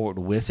move forward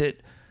with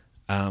it.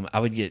 I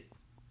would get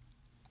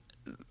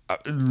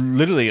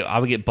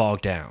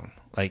bogged down.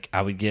 Like,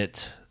 I would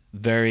get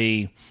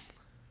very,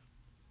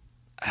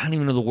 I don't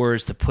even know the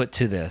words to put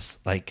to this.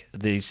 Like,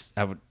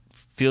 I would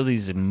feel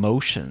these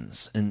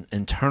emotions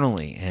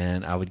internally,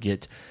 and I would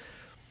get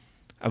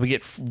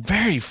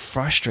very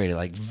frustrated,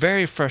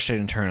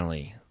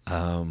 internally,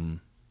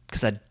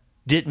 because I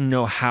didn't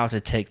know how to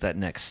take that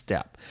next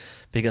step,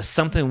 because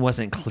something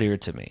wasn't clear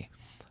to me.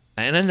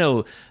 And I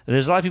know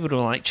there's a lot of people who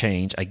don't like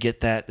change. I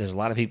get that. There's a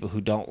lot of people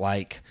who don't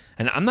like,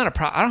 and I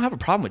don't have a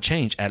problem with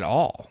change at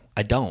all.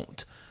 I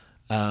don't.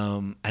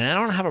 And I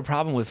don't have a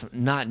problem with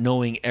not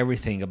knowing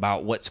everything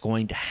about what's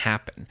going to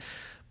happen.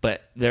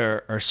 But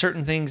there are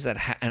certain things that,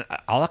 and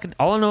all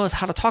I know is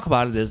how to talk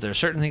about it is there are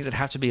certain things that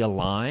have to be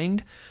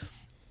aligned,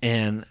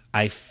 and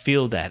I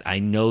feel that, I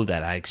know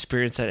that, I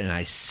experience that, and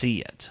I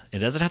see it. It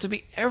doesn't have to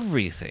be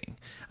everything.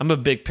 I'm a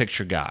big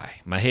picture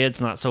guy. My head's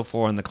not so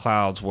far in the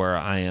clouds where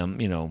I am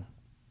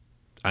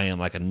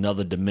like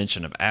another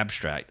dimension of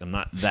abstract. I'm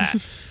not that.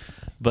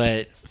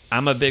 But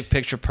I'm a big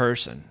picture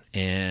person,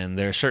 and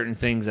there are certain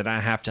things that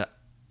I have to,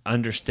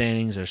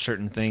 understandings, there are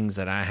certain things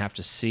that I have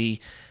to see,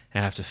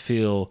 I have to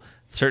feel.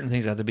 Certain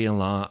things have to be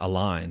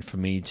aligned for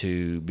me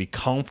to be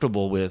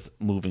comfortable with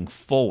moving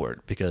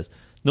forward, because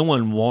no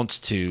one wants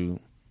to,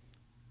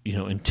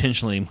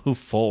 intentionally move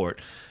forward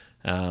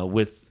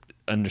with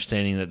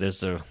understanding that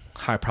there's a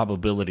high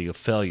probability of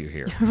failure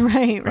here.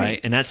 Right.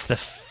 And that's the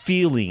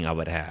feeling I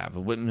would have. It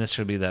wouldn't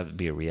necessarily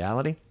be a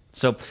reality.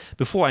 So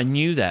before I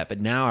knew that, but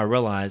now I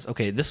realize,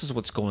 okay, this is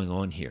what's going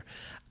on here.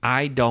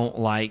 I don't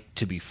like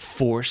to be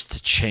forced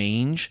to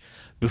change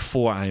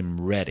before I'm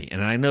ready.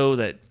 And I know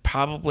that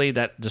probably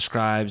that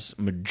describes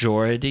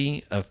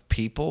majority of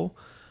people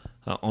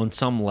on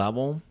some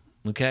level,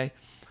 okay?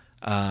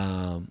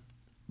 But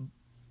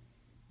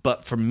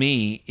for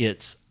me,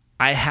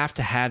 I have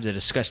to have the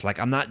discussion. Like,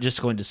 I'm not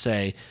just going to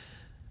say,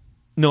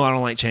 no, I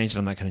don't like change and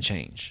I'm not going to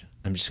change.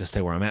 I'm just going to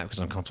stay where I'm at because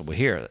I'm comfortable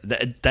here.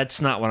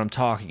 That's not what I'm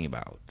talking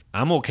about.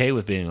 I'm okay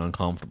with being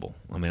uncomfortable.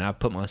 I mean, I've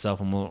put myself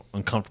in more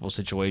uncomfortable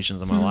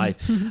situations in my life.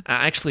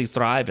 I actually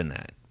thrive in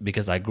that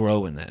because I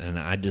grow in that and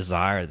I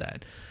desire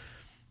that.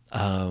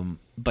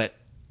 But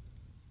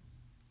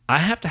I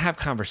have to have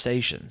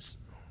conversations.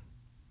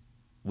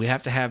 We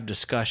have to have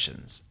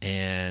discussions.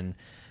 And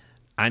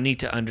I need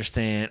to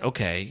understand,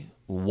 okay,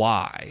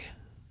 why?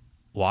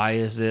 Why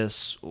is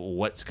this?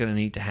 What's going to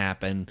need to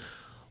happen?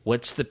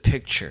 What's the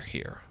picture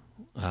here?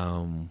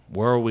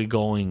 Where are we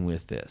going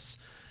with this?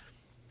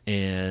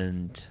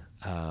 And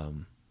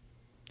when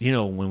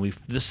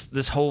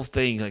this whole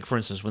thing, like for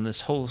instance, when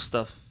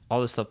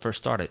all this stuff first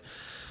started,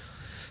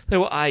 there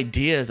were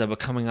ideas that were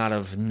coming out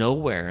of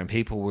nowhere, and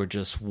people were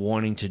just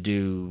wanting to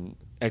do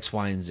X,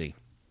 Y, and Z.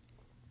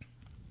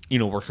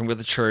 Working with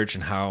the church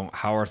and how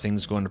are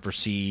things going to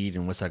proceed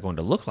and what's that going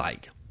to look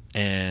like,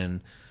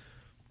 and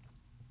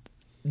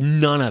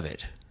none of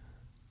it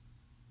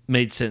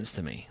made sense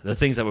to me. The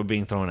things that were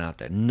being thrown out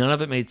there, none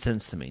of it made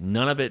sense to me.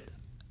 None of it.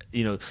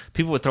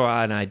 People would throw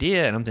out an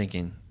idea, and I'm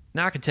thinking,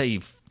 now I can tell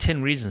you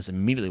 10 reasons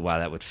immediately why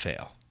that would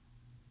fail.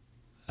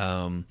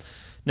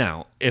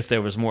 Now, if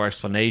there was more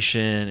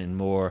explanation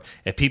and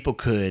if people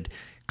could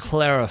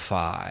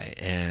clarify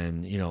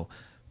and,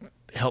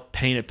 help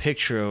paint a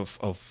picture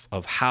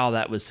of how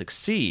that would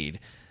succeed,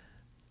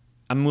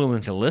 I'm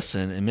willing to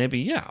listen and maybe,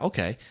 yeah,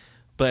 okay.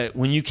 But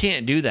when you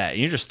can't do that,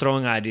 you're just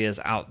throwing ideas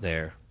out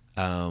there.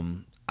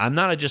 I'm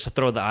not just to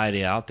throw the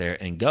idea out there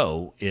and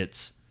go.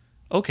 It's,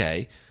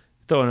 okay,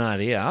 throw an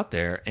idea out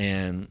there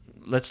and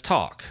let's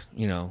talk,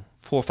 4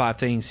 or 5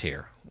 things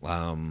here.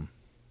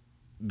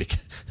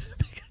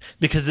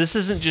 Because this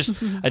isn't just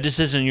a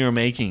decision you're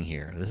making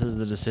here. This is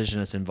the decision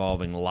that's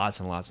involving lots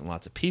and lots and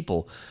lots of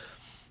people.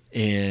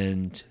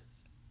 And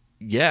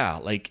yeah,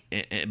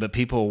 but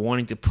people are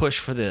wanting to push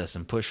for this,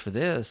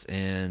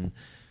 and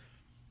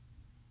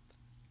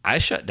I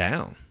shut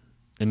down.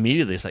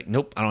 immediately it's like,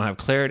 nope, I don't have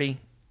clarity.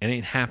 It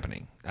ain't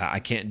happening. I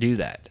can't do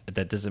that.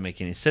 That doesn't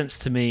make any sense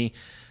to me.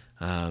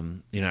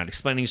 You're not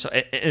explaining yourself.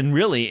 And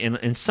really,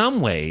 in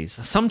some ways,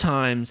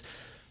 sometimes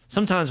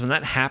when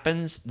that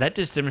happens, that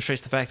just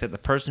demonstrates the fact that the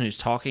person who's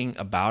talking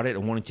about it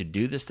and wanting to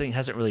do this thing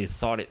hasn't really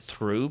thought it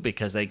through,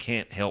 because they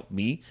can't help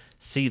me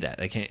see that.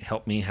 They can't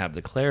help me have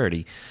the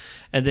clarity.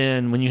 And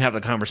then when you have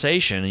the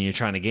conversation and you're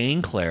trying to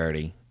gain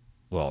clarity,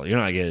 well, you're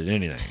not getting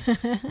anything,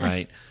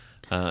 right?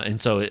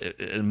 And so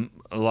in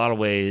a lot of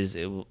ways,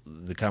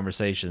 the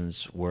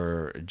conversations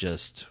were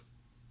just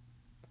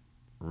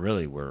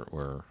really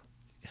we're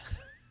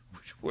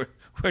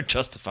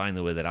justifying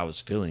the way that I was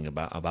feeling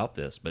about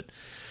this. But,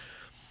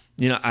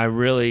 I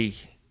really,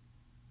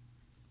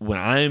 when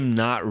I'm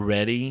not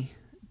ready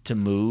to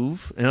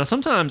move,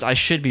 sometimes I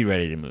should be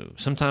ready to move.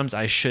 Sometimes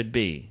I should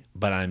be,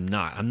 but I'm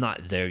not. I'm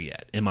not there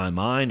yet. In my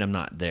mind, I'm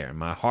not there. In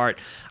my heart,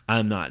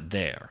 I'm not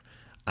there.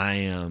 I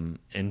am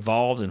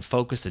involved and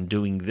focused in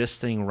doing this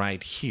thing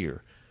right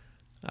here.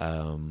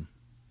 And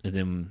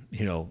then,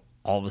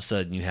 all of a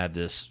sudden you have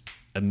this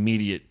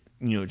immediate,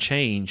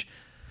 change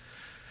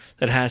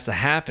that has to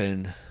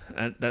happen.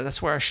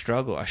 That's where I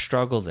struggle. I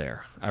struggle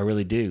there. I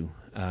really do.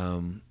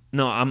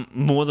 No, I'm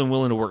more than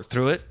willing to work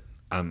through it.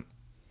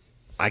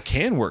 I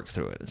can work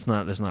through it.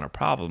 There's not a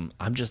problem.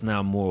 I'm just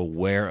now more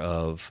aware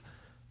of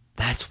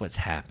that's what's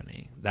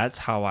happening. That's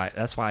why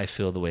I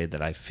feel the way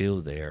that I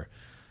feel there.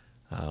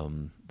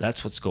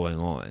 That's what's going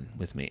on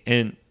with me.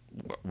 And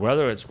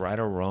whether it's right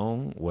or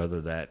wrong,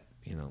 whether that,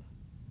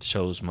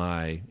 shows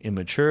my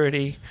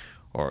immaturity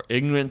or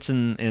ignorance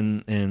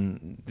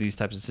in these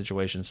types of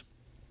situations,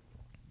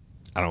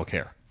 I don't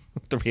care.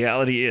 The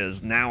reality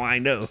is, now I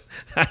know.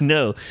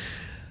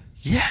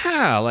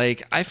 Yeah,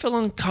 like I feel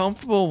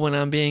uncomfortable when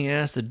I'm being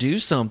asked to do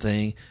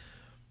something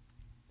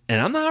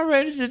and I'm not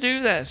ready to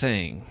do that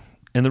thing.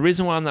 And the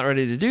reason why I'm not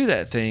ready to do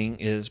that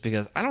thing is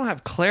because I don't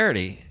have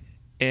clarity.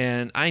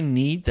 And I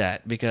need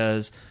that,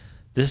 because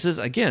this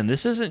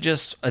isn't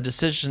just a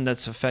decision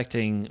that's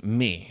affecting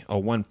me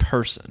or one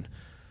person.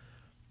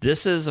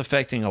 This is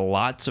affecting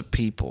lots of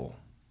people.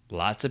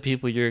 Lots of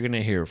people you're going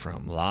to hear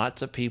from.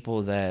 Lots of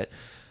people that,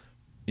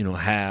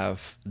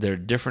 have their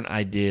different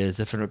ideas,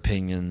 different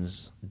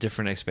opinions,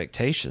 different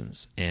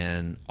expectations.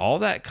 And all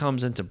that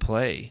comes into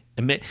play.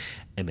 And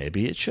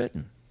maybe it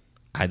shouldn't.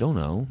 I don't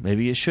know.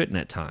 Maybe it shouldn't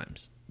at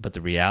times. But the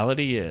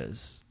reality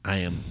is, I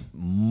am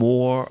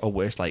more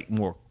aware. It's like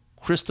more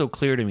crystal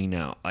clear to me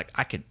now. Like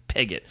I could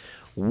peg it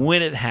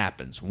when it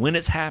happens, when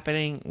it's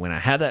happening, when I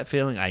have that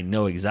feeling. I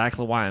know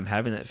exactly why I'm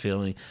having that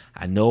feeling.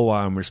 I know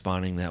why I'm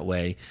responding that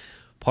way.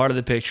 Part of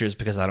the picture is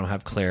because I don't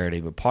have clarity,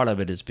 but part of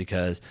it is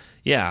because,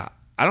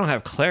 I don't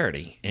have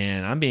clarity,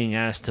 and I'm being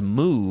asked to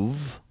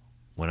move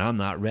when I'm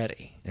not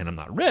ready, and I'm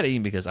not ready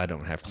because I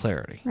don't have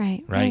clarity.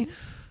 Right.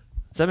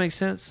 Does that make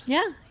sense?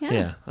 Yeah.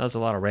 That was a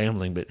lot of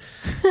rambling, but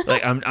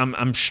like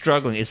I'm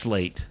struggling. It's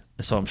late,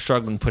 so I'm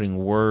struggling putting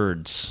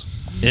words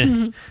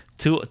to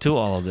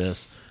all of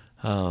this.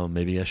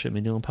 Maybe I shouldn't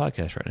be doing a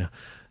podcast right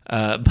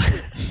now,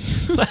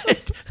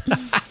 but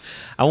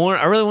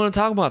I really want to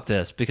talk about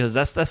this, because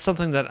that's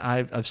something that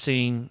I've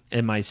seen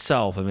in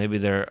myself, and maybe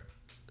I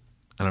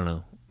don't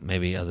know.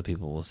 Maybe other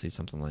people will see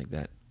something like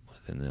that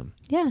within them.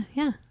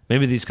 Yeah.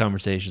 Maybe these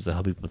conversations will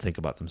help people think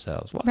about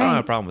themselves. Well, I don't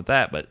have a problem with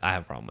that, but I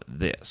have a problem with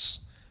this,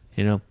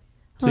 So,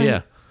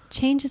 well,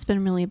 change has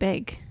been really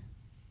big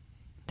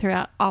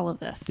throughout all of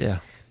this. Yeah.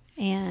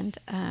 And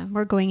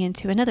we're going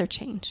into another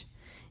change,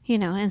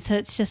 and so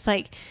it's just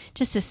like,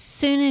 just as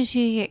soon as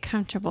you get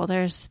comfortable,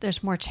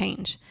 there's more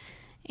change.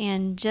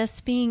 And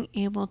just being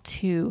able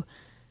to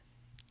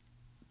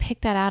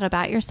pick that out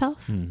about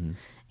yourself and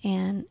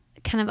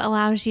kind of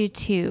allows you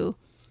to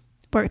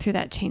work through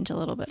that change a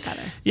little bit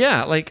better.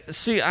 Yeah,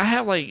 see, I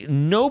have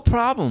no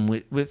problem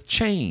with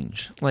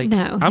change.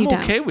 I'm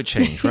okay with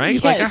change, right?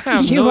 Yes, I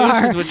have no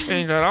issues with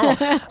change at all.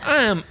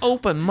 I am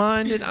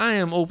open-minded. I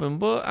am open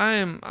book.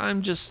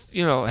 I'm just,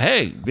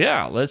 hey,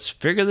 let's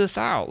figure this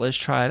out. Let's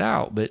try it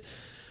out. But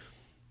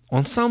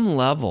on some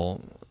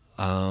level,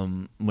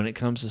 when it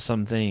comes to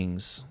some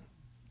things,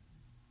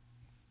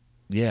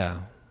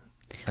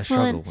 I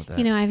struggle with that.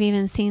 I've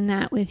even seen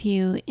that with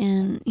you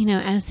in,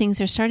 as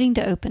things are starting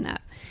to open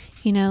up,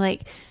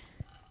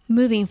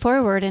 moving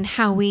forward and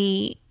how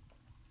we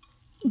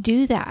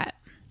do that,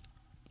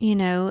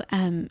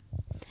 and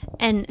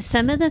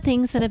some of the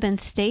things that have been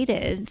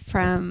stated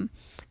from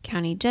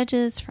county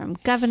judges, from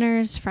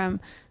governors, from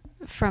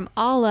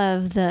all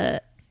of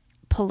the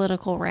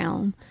political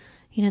realm,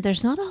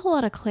 there's not a whole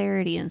lot of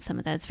clarity in some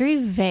of that. It's very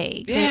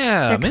vague.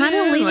 Yeah, they're kind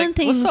of leaving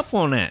things. What's up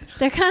on that?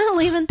 They're kind of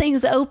leaving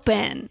things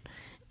open.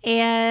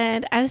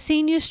 And I've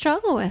seen you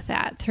struggle with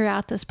that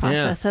throughout this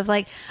process of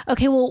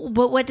okay, well,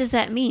 but what does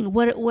that mean?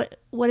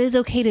 What is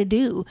okay to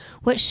do?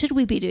 What should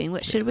we be doing?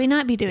 What should we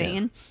not be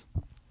doing?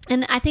 Yeah.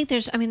 And I think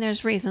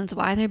there's reasons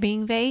why they're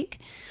being vague,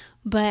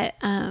 but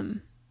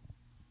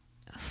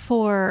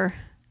for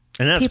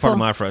and that's part of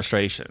my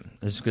frustration,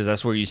 is because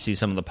that's where you see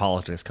some of the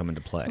politics come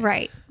into play.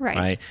 Right.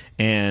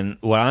 And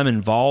what I'm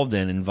involved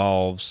in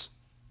involves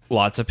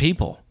lots of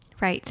people.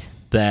 Right.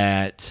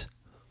 that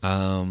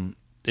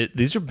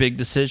these are big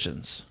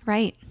decisions,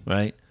 Right.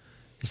 right?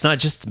 It's not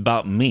just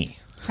about me.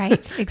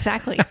 Right.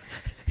 Exactly.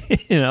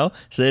 So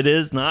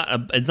it's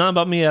not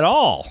about me at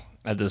all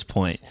at this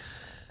point.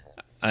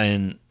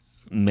 And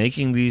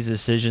making these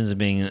decisions and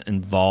being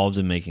involved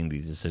in making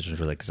these decisions,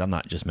 really, because I'm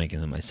not just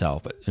making them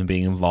myself, but in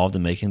being involved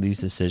in making these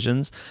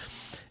decisions,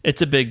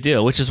 it's a big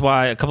deal. Which is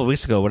why a couple of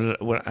weeks ago,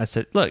 what I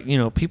said, look,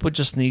 people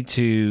just need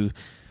to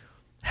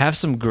have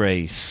some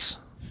grace,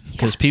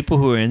 because people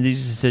who are in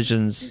these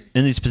decisions,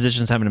 in these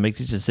positions, having to make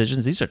these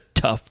decisions, these are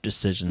tough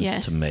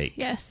decisions to make.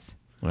 Yes.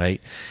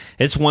 Right?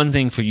 It's one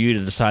thing for you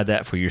to decide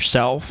that for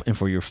yourself and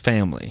for your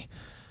family.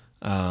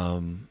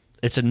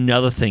 It's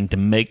another thing to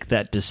make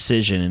that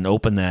decision and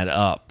open that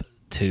up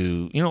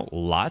to,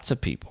 lots of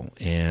people,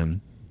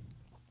 and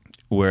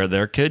where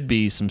there could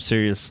be some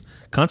serious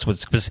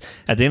consequences, because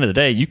at the end of the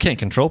day, you can't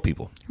control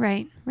people.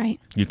 Right.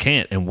 You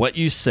can't. And what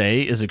you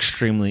say is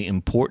extremely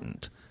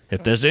important.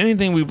 If there's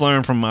anything we've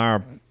learned from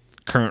our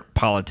current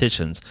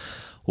politicians,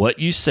 what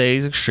you say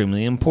is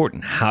extremely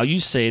important. How you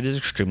say it is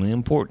extremely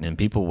important. And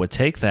people will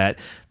take that,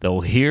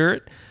 they'll hear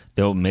it,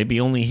 they'll maybe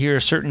only hear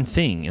a certain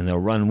thing, and they'll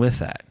run with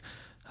that.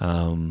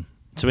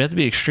 So we have to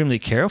be extremely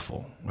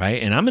careful,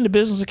 right? And I'm in the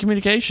business of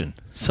communication.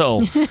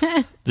 So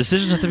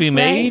decisions have to be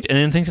made, and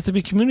then things have to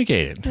be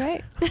communicated.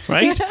 Right.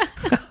 Right?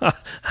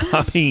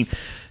 I mean,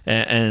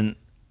 and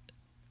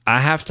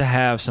I have to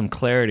have some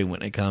clarity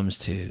when it comes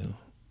to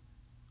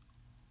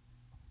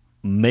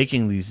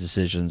making these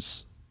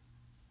decisions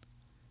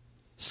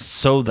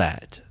so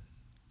that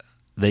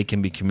they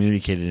can be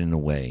communicated in a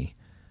way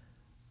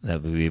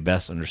that will be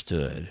best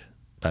understood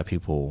by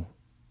people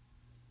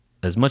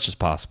as much as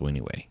possible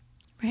anyway.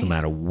 Right. No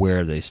matter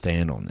where they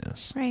stand on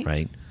this,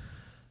 right?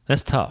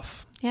 That's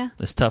tough. Yeah.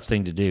 It's a tough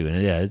thing to do. And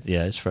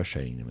it's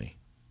frustrating to me.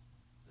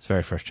 It's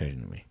very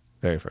frustrating to me.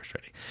 Very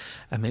frustrating.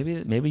 And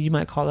maybe you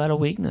might call that a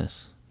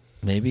weakness.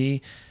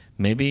 Maybe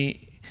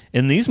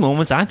in these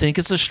moments, I think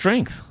it's a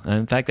strength.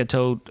 In fact, I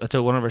told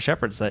one of our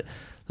shepherds that,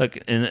 look,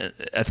 and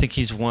I think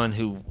he's one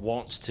who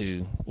wants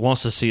to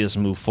see us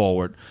move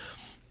forward.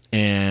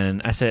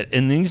 And I said,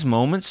 in these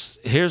moments,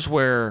 here's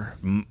where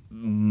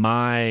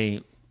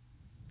my,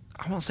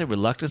 I won't say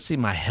reluctancy,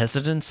 my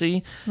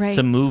hesitancy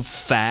to move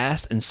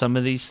fast in some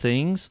of these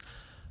things.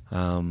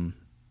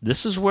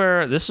 This is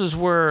where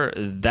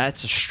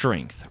that's a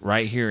strength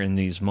right here in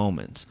these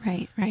moments.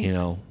 Right.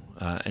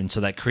 And so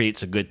that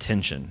creates a good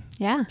tension.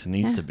 Yeah. It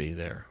needs to be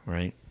there,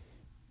 right?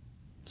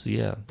 So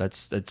yeah,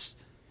 that's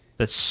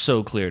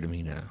so clear to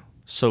me now.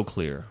 So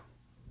clear.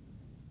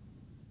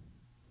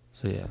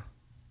 So yeah.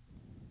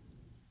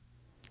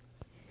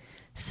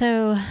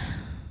 So,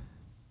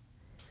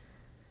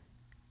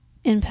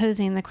 in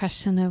posing the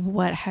question of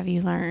what have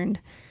you learned,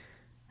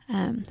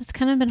 it's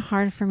kind of been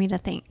hard for me to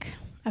think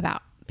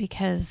about,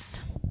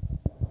 because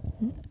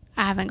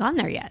I haven't gone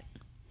there yet.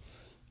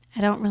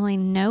 I don't really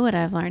know what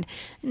I've learned.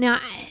 Now,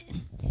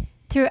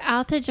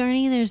 throughout the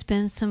journey, there's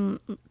been some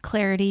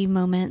clarity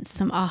moments,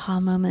 some aha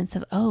moments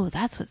of, oh,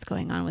 that's what's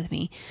going on with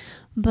me.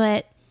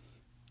 But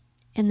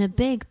in the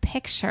big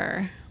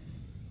picture,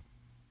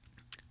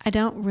 I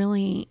don't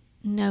really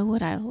know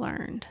what I've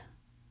learned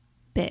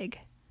big.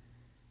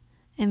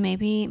 And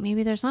maybe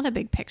there's not a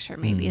big picture.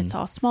 Maybe it's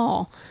all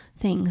small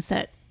things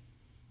that,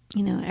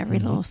 every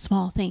little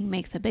small thing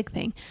makes a big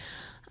thing.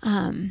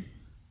 I've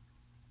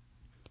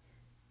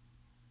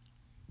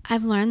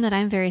learned that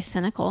I'm very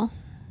cynical,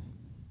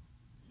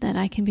 that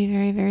I can be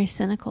very, very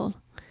cynical.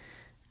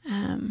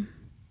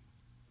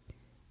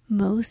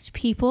 Most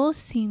people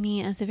see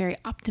me as a very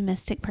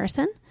optimistic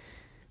person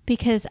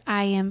because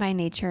I am by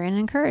nature an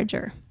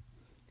encourager.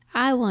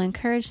 I will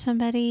encourage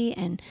somebody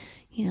and,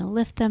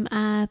 lift them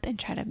up and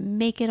try to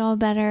make it all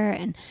better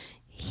and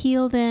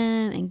heal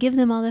them and give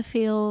them all the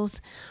feels.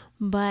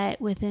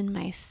 But within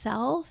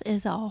myself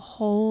is a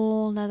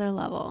whole nother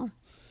level.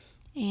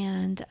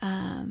 And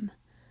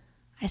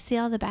I see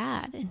all the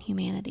bad in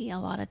humanity a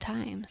lot of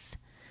times.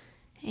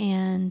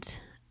 And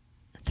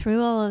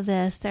through all of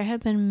this, there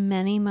have been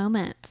many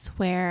moments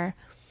where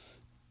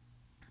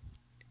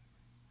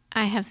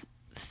I have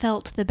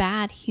felt the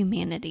bad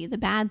humanity, the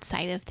bad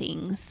side of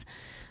things.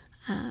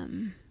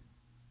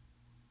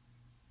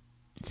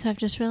 So I've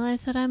just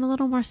realized that I'm a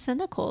little more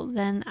cynical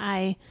than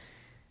I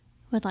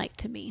would like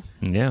to be.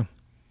 Yeah.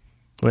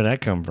 Where'd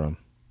that come from?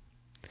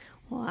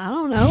 Well, I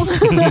don't know.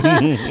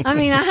 I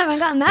mean, I haven't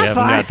gotten that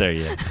far. I haven't got there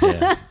yet.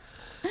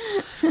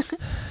 Yeah.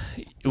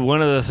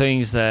 One of the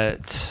things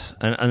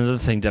another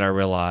thing that I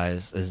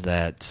realized is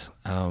that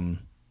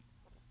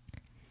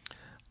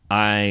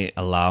I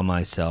allow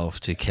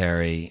myself to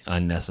carry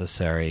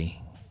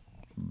unnecessary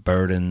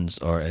burdens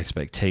or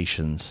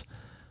expectations,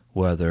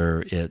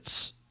 whether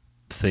it's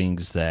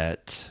things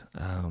that,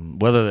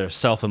 whether they're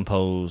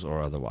self-imposed or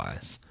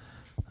otherwise.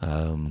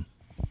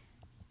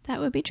 That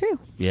would be true.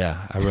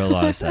 Yeah, I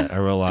realize that. I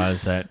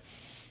realize that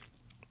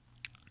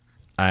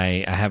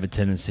I have a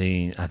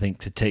tendency, I think,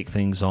 to take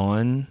things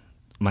on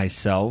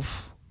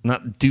myself,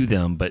 not do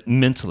them, but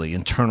mentally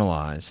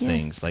internalize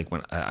things. Like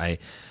when I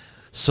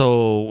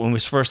So when we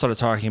first started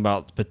talking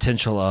about the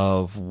potential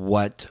of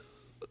what,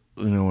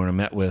 when I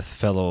met with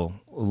fellow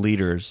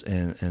leaders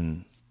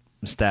and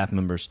staff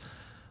members,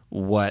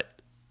 what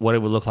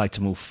it would look like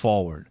to move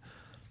forward.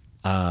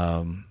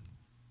 In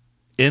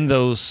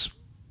those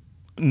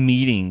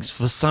meetings,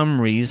 for some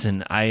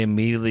reason, I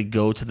immediately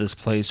go to this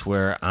place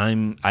where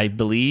I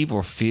believe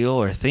or feel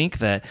or think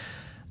that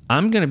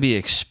I'm going to be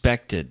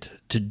expected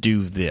to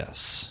do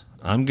this.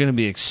 I'm going to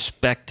be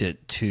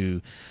expected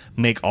to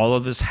make all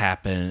of this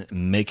happen,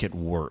 make it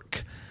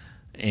work.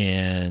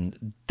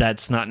 And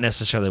that's not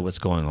necessarily what's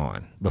going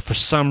on. But for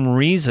some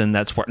reason,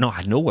 that's where,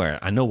 I know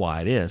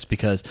why it is.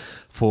 Because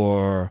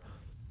so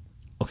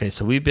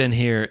we've been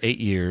here 8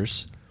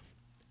 years,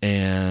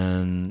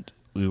 and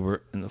we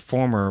were in the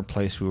former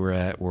place we were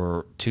at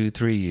were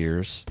 3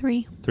 years.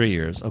 3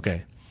 years,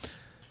 okay.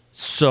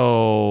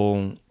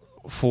 So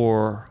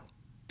for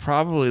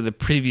probably the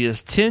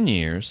previous 10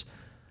 years,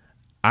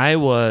 I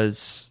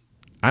was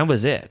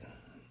it.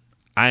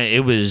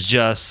 It was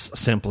just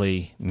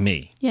simply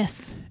me.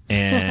 Yes.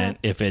 And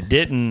if I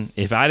didn't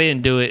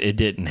do it, it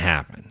didn't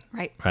happen.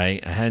 Right.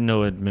 Right. I had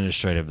no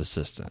administrative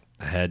assistant.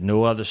 I had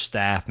no other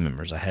staff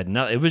members.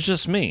 It was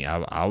just me.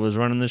 I was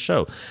running the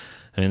show.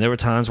 I mean, there were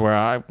times where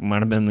I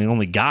might have been the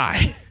only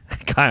guy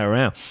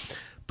around,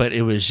 but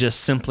it was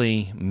just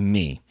simply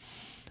me.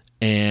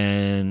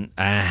 And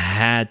I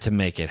had to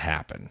make it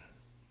happen.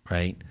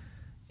 Right.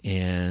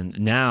 And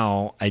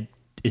now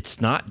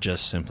it's not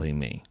just simply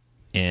me.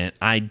 And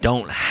I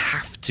don't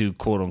have to,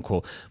 quote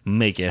unquote,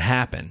 make it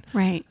happen.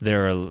 Right.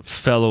 There are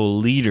fellow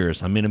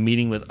leaders. I'm in a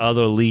meeting with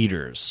other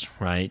leaders,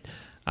 right?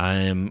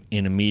 I'm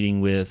in a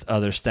meeting with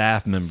other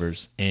staff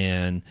members,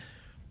 and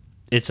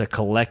it's a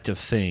collective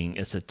thing.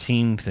 It's a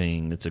team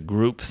thing. It's a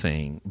group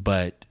thing.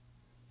 But,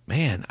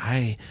 man,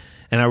 I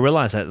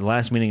realized that the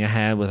last meeting I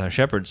had with our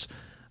shepherds,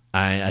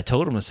 I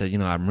told them, I said,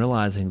 I'm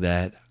realizing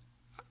that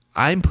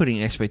I'm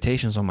putting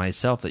expectations on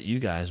myself that you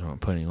guys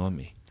aren't putting on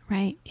me.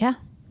 Right, yeah.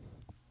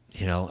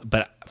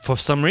 But for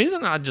some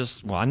reason, I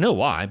know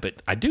why,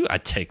 but I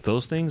take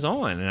those things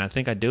on, and I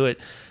think I do it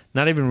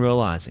not even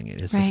realizing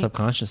it. It's a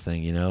subconscious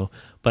thing,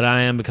 but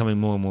I am becoming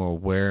more and more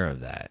aware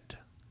of that.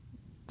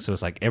 So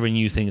it's like every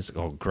new thing is,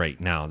 oh, great,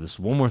 now this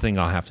one more thing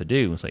I'll have to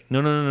do. It's like, no.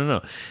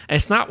 And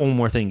it's not one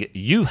more thing that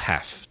you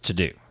have to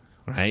do,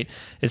 right?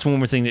 It's one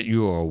more thing that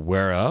you are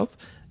aware of.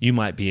 You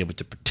might be able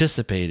to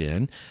participate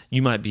in.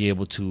 You might be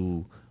able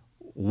to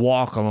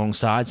walk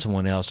alongside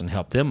someone else and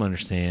help them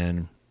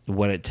understand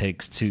what it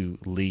takes to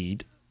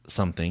lead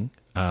something,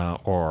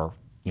 or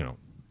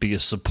be a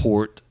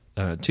support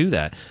to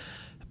that.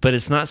 But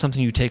it's not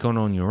something you take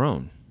on your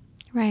own.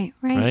 Right.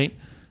 And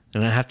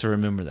I have to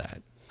remember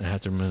that.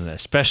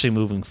 Especially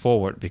moving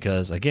forward,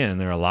 because again,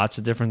 there are lots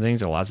of different things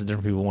that lots of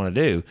different people want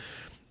to do,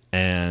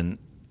 and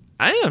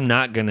I am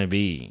not going to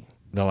be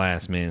the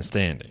last man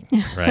standing.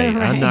 Right.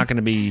 I'm not going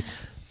to be.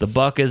 The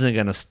buck isn't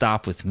going to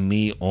stop with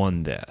me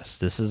on this.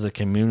 This is a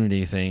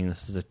community thing.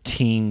 This is a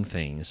team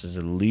thing. This is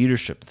a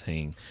leadership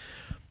thing.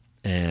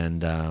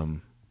 And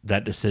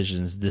that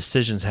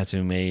decisions have to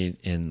be made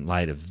in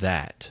light of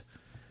that.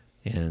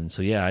 And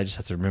so, I just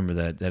have to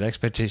remember that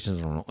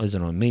expectations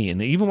isn't on me.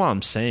 And even while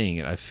I'm saying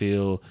it, I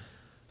feel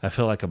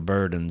like a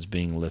burden's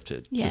being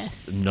lifted.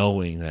 Yes. Just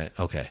knowing that,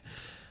 okay,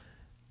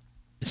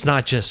 it's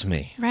not just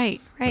me.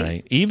 Right.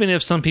 Even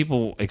if some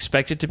people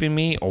expect it to be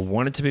me or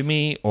want it to be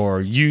me or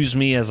use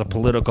me as a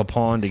political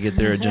pawn to get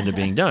their agenda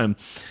being done,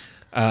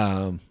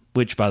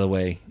 which, by the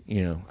way,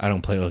 I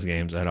don't play those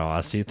games at all.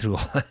 I see it through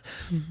all that.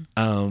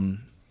 Mm-hmm.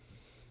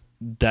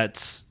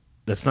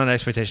 That's not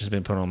expectations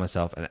being put on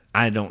myself, and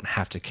I don't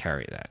have to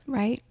carry that.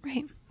 Right.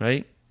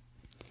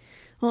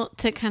 Well,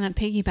 to kind of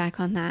piggyback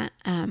on that,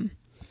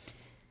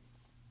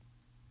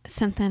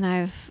 something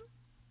I've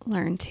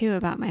learned, too,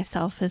 about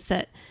myself is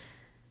that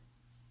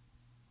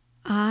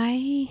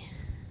I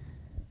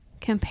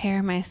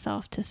compare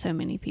myself to so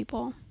many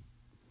people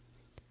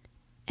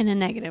in a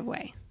negative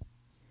way.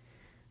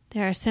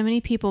 There are so many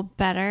people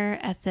better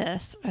at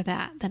this or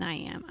that than I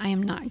am. I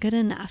am not good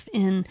enough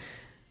in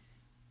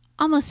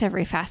almost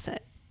every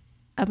facet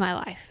of my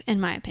life, in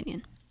my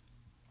opinion.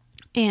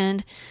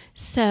 And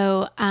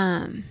so,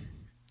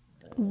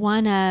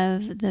 one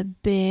of the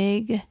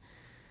big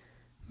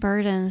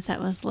burdens that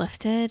was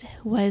lifted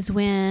was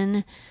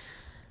when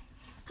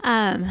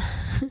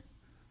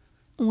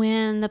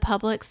the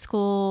public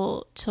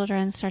school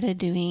children started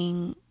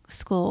doing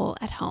school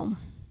at home.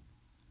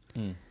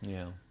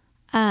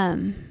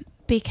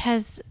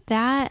 Because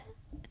that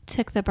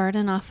took the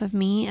burden off of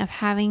me of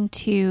having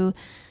to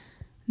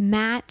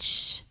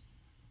match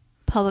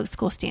public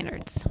school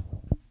standards.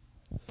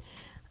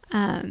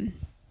 As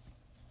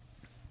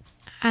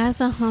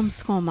a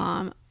homeschool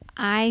mom,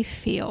 I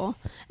feel,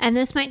 and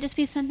this might just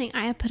be something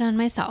I have put on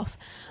myself,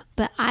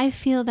 but I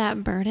feel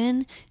that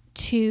burden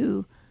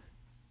to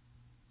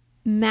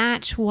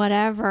match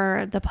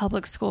whatever the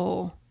public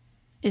school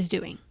is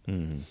doing.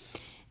 Mm-hmm.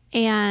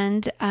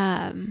 And,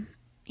 I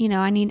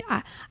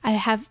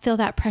feel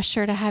that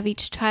pressure to have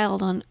each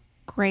child on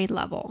grade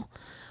level,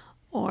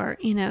 or,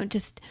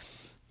 just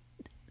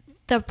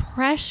the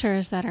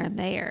pressures that are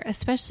there,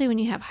 especially when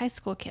you have high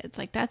school kids,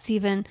 like that's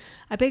even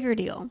a bigger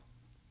deal.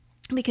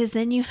 Because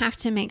then you have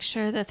to make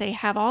sure that they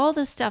have all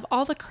the stuff,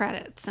 all the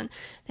credits, and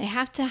they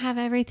have to have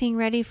everything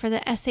ready for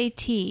the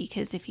SAT.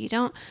 Because if you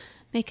don't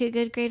make a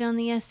good grade on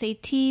the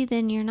SAT,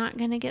 then you're not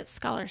going to get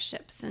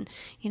scholarships. And,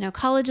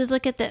 colleges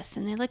look at this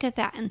and they look at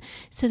that. And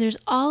so there's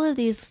all of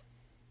these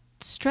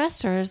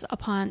stressors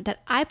that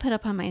I put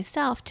upon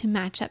myself to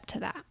match up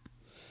to that.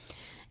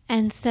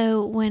 And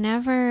so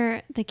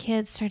whenever the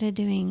kids started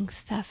doing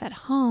stuff at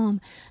home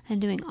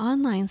and doing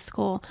online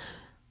school,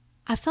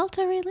 I felt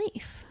a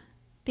relief.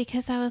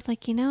 Because I was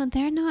like,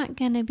 they're not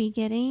going to be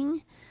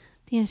getting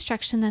the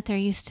instruction that they're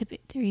used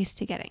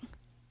to getting.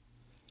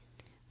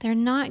 They're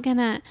not going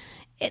to,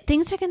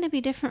 things are going to be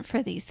different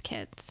for these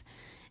kids.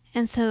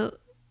 And so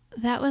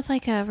that was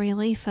like a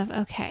relief of,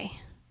 okay,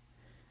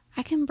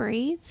 I can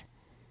breathe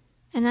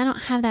and I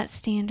don't have that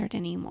standard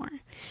anymore.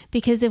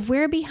 Because if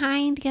we're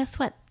behind, guess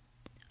what?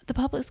 The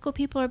public school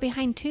people are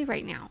behind too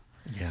right now.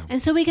 Yeah.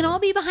 And so we can all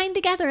be behind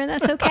together and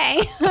that's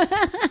okay.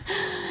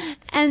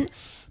 And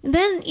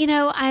then,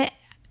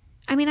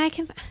 I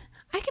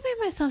compare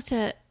myself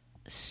to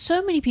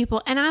so many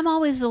people, and I'm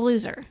always the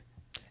loser.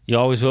 You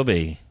always will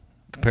be.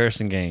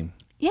 Comparison game.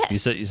 Yes. You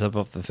set yourself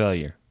up for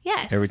failure.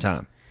 Yes. Every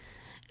time.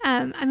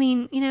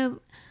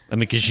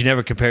 Because you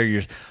never compare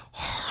your...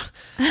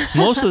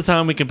 Most of the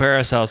time we compare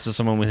ourselves to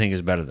someone we think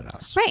is better than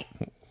us. Right.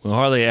 We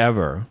hardly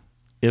ever,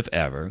 if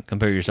ever,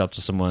 compare yourself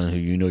to someone who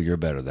you're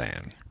better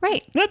than.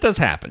 Right. That does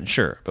happen,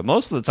 sure. But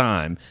most of the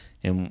time,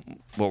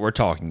 in what we're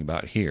talking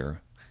about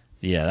here,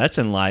 that's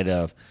in light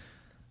of...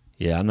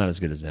 Yeah, I'm not as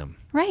good as them.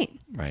 Right.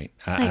 Right.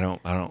 I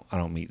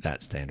don't meet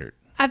that standard.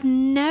 I've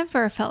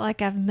never felt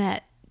like I've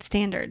met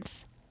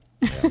standards.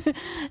 Yeah.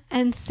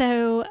 And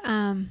so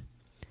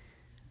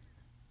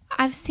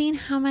I've seen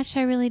how much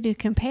I really do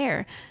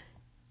compare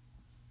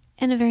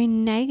in a very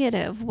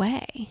negative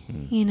way.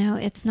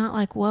 It's not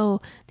like,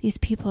 whoa, these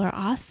people are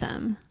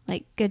awesome.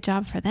 Like, good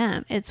job for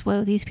them. It's,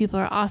 whoa, these people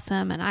are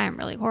awesome and I am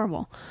really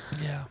horrible.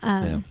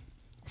 Yeah.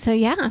 So,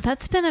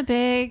 that's been a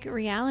big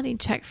reality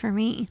check for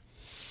me.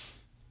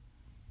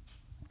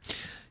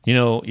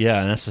 And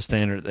that's the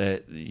standard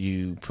that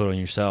you put on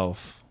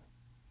yourself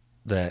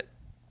that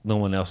no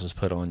one else has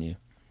put on you.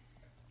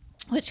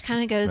 Which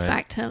kind of goes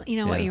back to,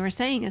 what you were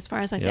saying as far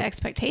as like the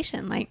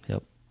expectation. Like,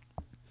 yep.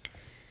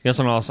 Yes,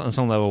 on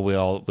some level we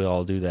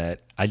all do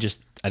that. I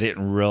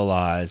didn't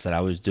realize that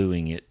I was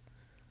doing it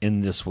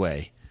in this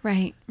way.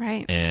 Right,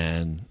 right.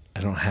 And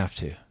I don't have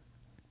to.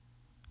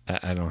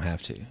 I don't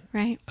have to.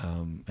 Right.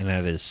 And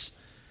that is...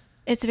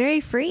 It's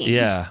very free.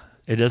 Yeah.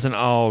 It doesn't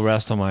all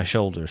rest on my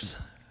shoulders.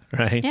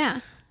 Right?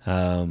 Yeah.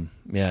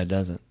 It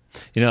doesn't.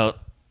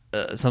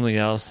 Something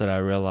else that I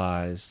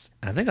realized,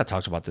 I think I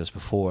talked about this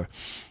before,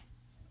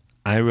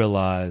 I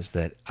realized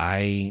that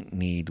I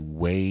need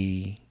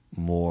way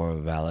more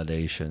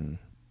validation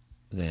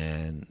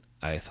than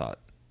I thought.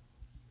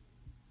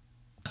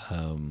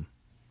 When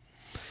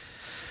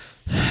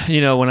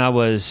I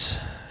was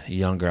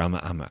younger,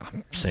 I'm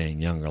saying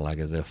younger like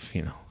as if,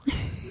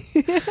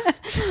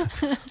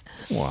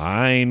 well,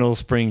 I ain't no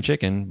spring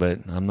chicken, but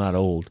I'm not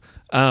old.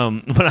 When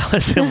I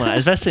was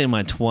especially in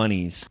my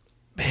 20s,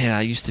 man,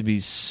 I used to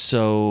be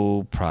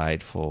so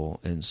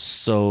prideful and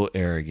so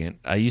arrogant.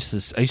 I used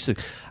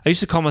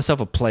to call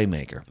myself a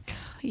playmaker.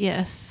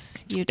 Yes,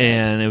 you did.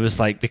 And it was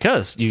like,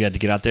 because you got to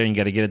get out there and you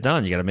got to get it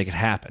done. You got to make it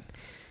happen.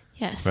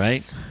 Yes.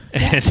 Right?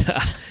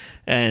 Yes.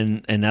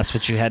 And that's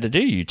what you had to do.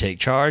 You take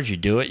charge, you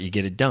do it, you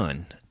get it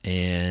done.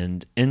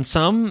 And in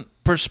some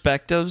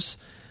perspectives,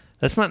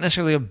 that's not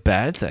necessarily a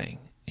bad thing,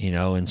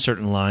 in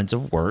certain lines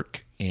of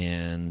work.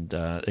 And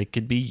it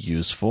could be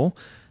useful.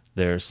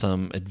 There are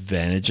some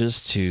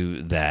advantages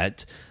to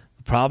that.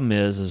 The problem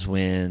is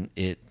when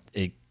I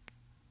think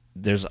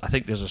there's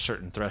a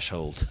certain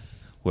threshold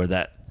where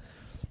that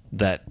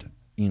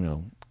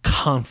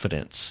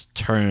confidence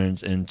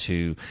turns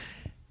into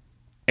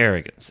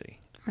arrogancy.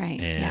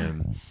 Right.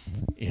 And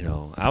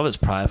I was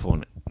prideful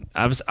and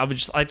I was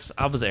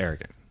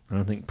arrogant. I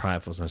don't think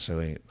prideful is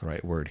necessarily the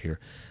right word here.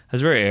 I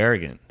was very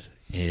arrogant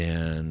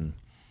and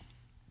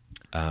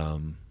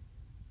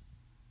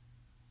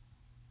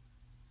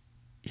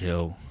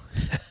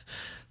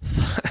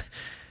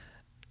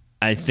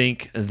I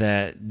think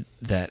that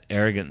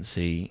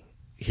arrogancy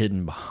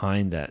hidden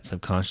behind that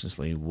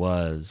subconsciously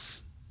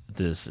was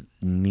this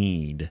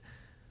need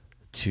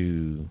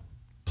to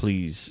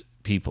please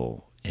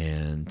people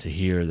and to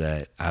hear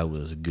that I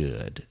was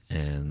good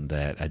and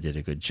that I did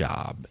a good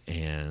job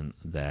and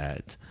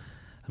that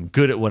I'm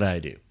good at what I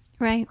do.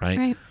 Right.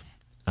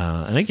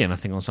 And again, I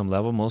think on some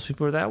level, most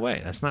people are that way.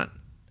 That's not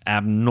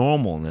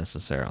abnormal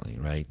necessarily,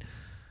 right?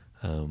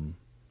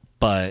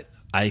 But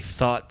I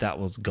thought that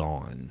was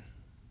gone.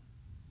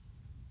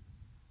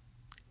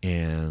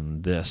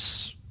 And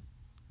this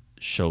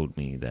showed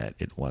me that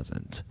it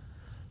wasn't.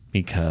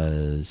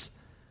 Because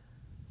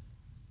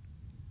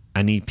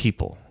I need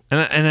people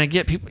And I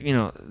get people,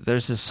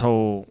 there's this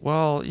whole,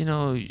 well,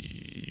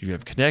 you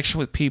have connection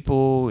with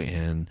people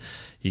and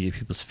you get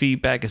people's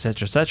feedback, et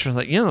cetera, et cetera.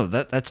 Like,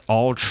 that's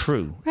all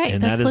true. Right.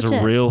 And that's that is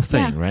legit. a real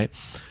thing, Yeah. right?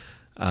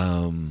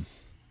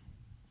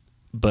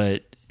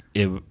 But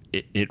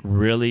it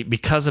really,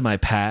 because of my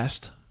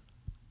past,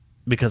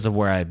 because of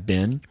where I've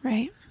been,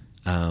 Right.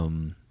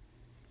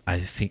 I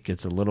think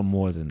it's a little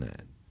more than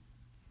that,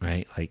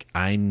 right? Like,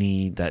 I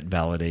need that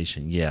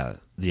validation. Yeah,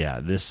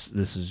 this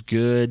is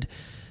good.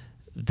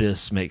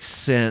 This makes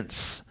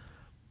sense.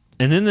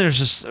 And then there's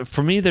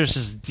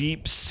this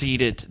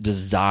deep-seated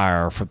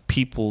desire for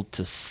people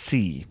to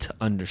see, to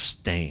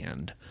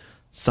understand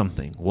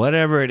something,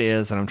 whatever it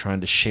is that I'm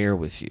trying to share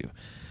with you.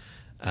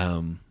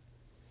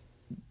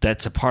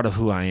 That's a part of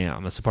who I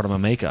am. That's a part of my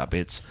makeup.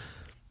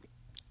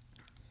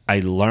 I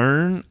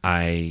learn,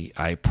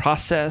 I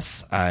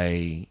process,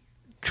 I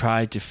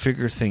try to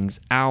figure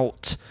things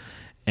out,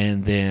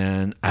 and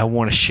then I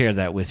want to share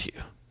that with you.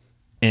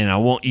 And I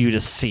want you to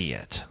see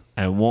it.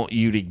 I want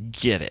you to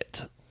get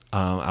it.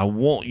 I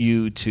want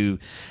you to,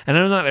 and I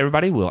know not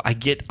everybody will. I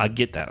get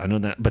that. I know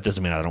that, but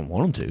doesn't mean I don't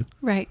want them to.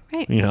 Right.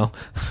 Right.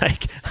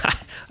 Like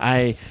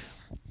I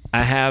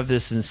have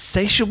this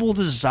insatiable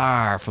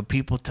desire for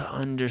people to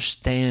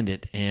understand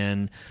it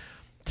and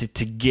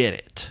to get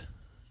it,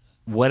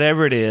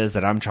 whatever it is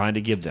that I'm trying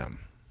to give them.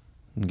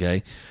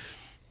 Okay,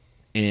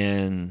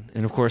 and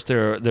of course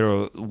there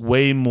are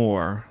way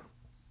more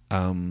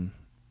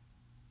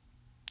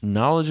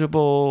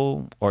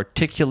knowledgeable,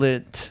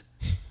 articulate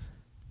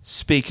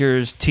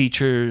speakers,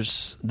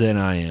 teachers than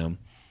I am.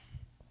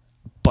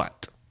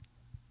 But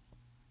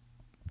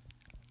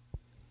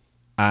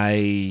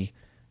I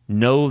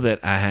know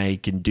that I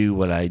can do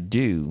what I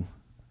do,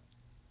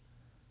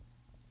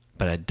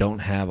 but I don't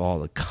have all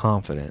the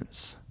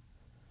confidence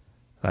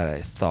that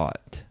I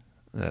thought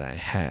that I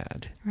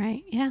had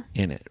Right. Yeah.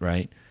 in it,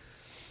 right?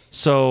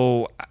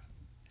 So,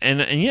 and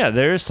yeah,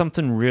 there is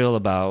something real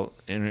about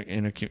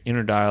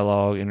inner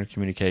dialogue, inner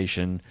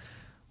communication,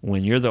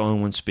 when you're the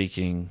only one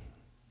speaking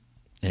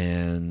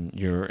and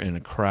you're in a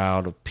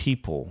crowd of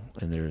people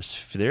and there's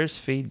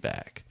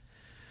feedback.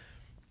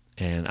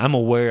 And I'm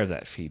aware of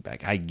that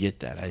feedback. I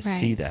get that. I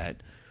see that.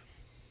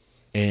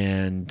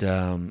 And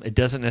it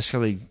doesn't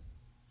necessarily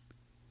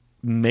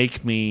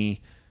make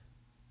me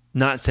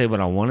not say what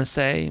I want to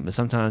say, but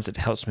sometimes it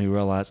helps me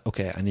realize,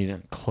 okay, I need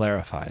to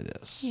clarify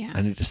this. Yeah.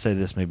 I need to say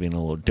this maybe in a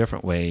little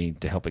different way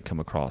to help it come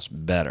across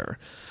better.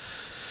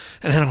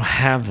 And I don't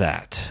have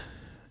that,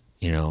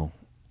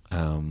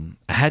 I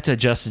had to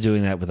adjust to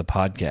doing that with a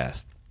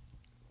podcast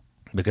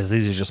because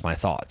these are just my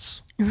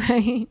thoughts.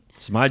 Right.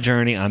 It's my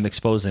journey. I'm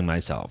exposing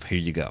myself. Here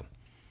you go.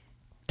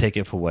 Take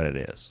it for what it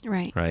is.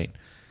 Right. Right.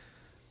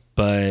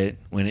 But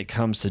when it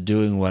comes to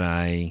doing what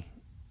I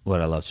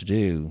love to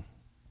do,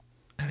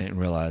 I didn't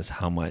realize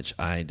how much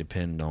I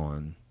depend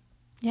on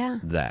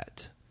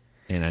that.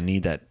 And I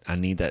need that. I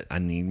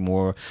need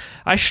more.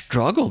 I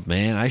struggled,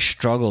 man. I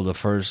struggled the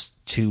first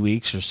 2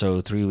 weeks or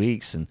so, 3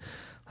 weeks. And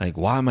like,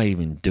 why am I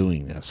even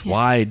doing this? Yes.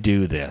 Why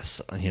do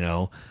this?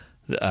 People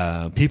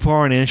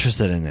aren't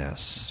interested in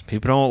this.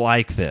 People don't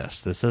like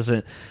this. This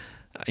isn't,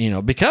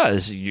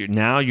 because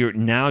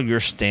your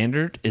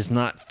standard is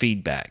not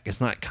feedback.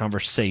 It's not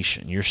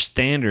conversation. Your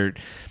standard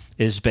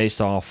is based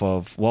off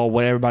of,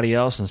 what everybody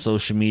else on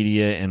social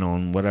media and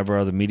on whatever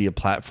other media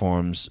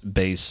platforms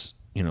base,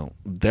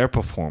 their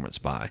performance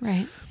by.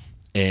 Right.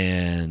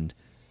 And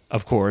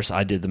of course,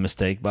 I did the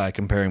mistake by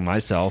comparing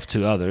myself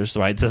to others,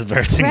 right? That's the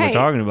very thing Right.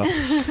 we're talking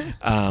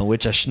about,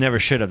 which I never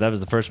should have. That was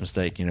the first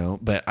mistake,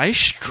 But I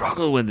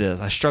struggled with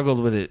this. I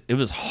struggled with it. It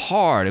was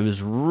hard. It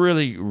was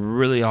really,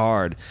 really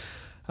hard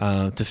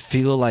to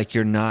feel like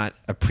you're not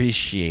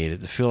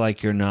appreciated, to feel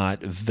like you're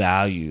not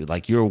valued,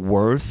 like your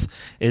worth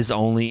is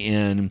only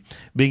in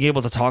being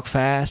able to talk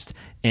fast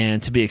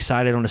and to be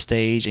excited on the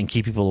stage and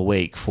keep people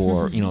awake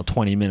for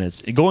 20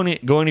 minutes. Go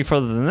any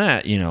further than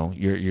that,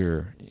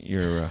 you're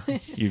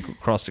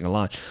crossing a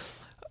line,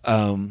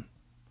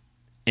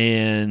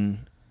 and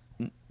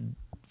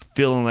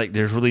feeling like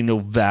there's really no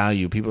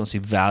value. People don't see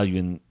value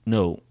in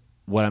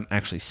what I'm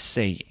actually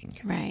saying,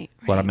 Right.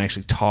 what I'm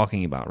actually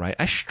talking about, right?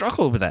 I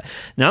struggled with that.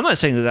 Now, I'm not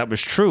saying that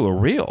was true or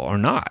real or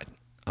not.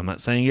 I'm not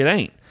saying it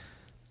ain't.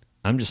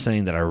 I'm just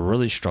saying that I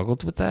really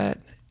struggled with that,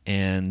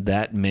 and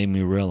that made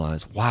me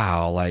realize,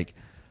 wow, like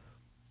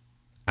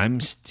I'm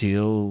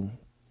still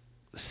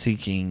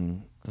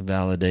seeking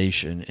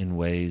validation in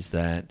ways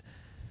that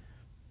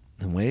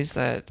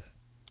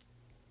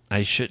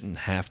I shouldn't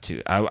have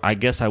to. I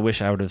guess I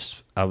wish I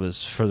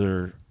was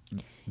further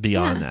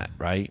beyond that,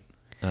 right?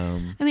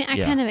 I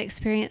kind of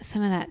experienced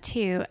some of that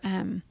too.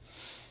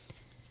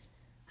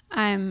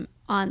 I'm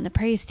on the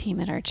praise team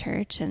at our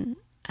church, and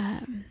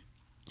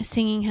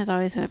singing has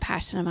always been a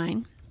passion of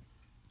mine.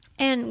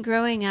 And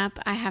growing up,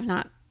 I have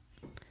not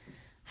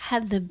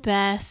had the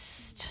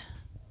best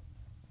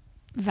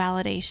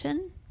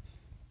validation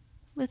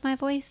with my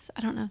voice.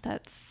 I don't know if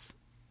that's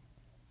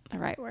the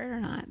right word or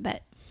not,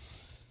 but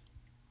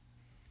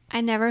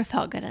I never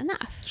felt good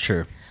enough.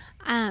 Sure.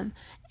 And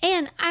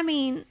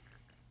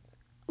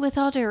with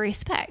all due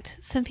respect,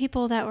 some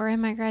people that were in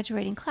my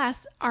graduating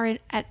class are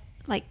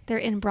they're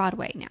in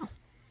Broadway now.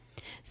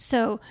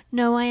 So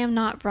no, I am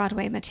not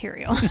Broadway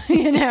material,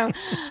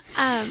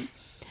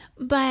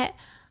 but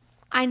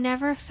I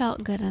never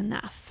felt good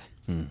enough.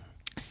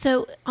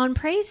 So on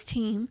praise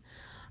team,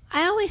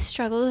 I always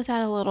struggled with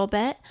that a little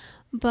bit,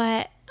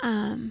 but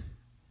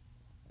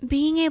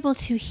being able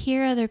to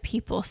hear other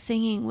people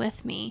singing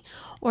with me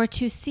or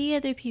to see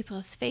other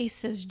people's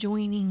faces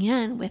joining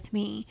in with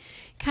me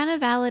kind of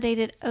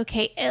validated,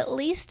 okay, at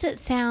least it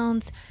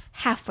sounds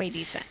halfway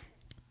decent.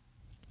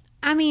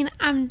 I mean,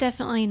 I'm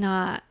definitely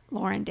not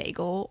Lauren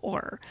Daigle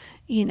or,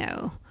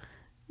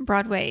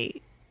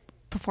 Broadway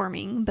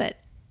performing, but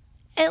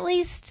at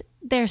least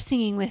they're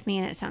singing with me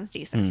and it sounds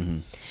decent. Mm-hmm.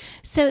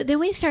 So then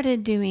we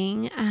started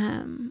doing,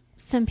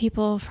 some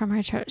people from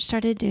our church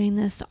started doing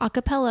this a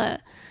cappella,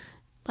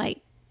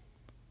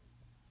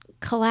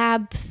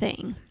 collab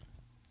thing,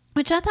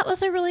 which I thought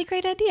was a really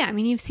great idea. I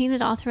mean, you've seen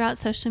it all throughout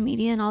social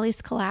media and all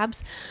these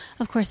collabs.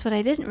 Of course, what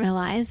I didn't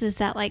realize is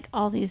that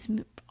all these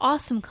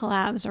awesome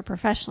collabs are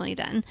professionally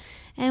done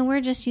and we're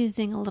just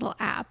using a little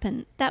app,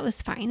 and that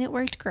was fine. It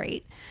worked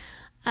great.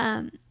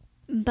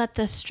 But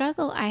the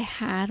struggle I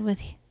had with,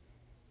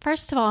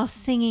 first of all,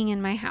 singing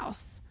in my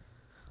house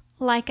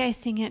like I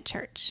sing at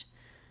church.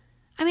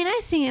 I mean,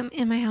 I sing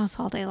in my house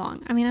all day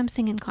long. I mean, I'm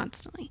singing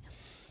constantly.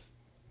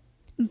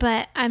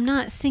 But I'm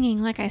not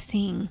singing like I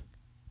sing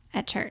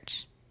at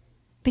church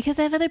because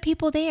I have other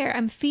people there.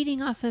 I'm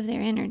feeding off of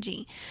their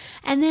energy.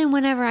 And then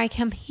whenever I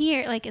come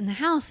here, in the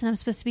house, and I'm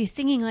supposed to be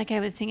singing like I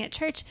would sing at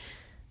church,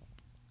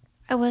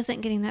 I wasn't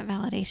getting that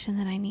validation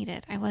that I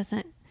needed.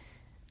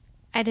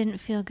 I didn't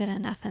feel good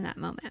enough in that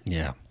moment.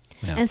 Yeah.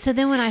 Yeah. And so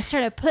then when I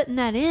started putting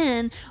that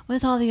in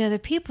with all the other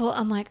people,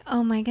 I'm like,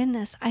 oh my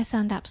goodness, I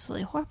sound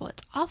absolutely horrible.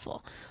 It's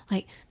awful.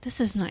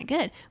 This is not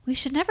good. We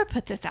should never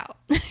put this out,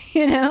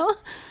 Yeah.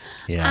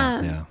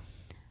 Yeah.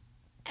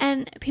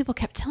 And people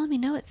kept telling me,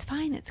 no, it's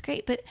fine. It's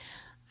great. But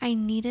I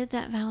needed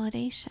that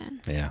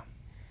validation. Yeah.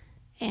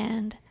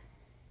 And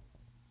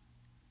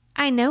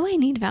I know I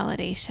need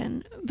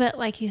validation, but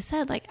like you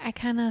said, I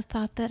kind of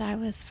thought that I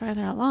was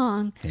further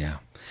along. Yeah.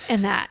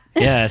 In that.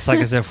 Yeah. It's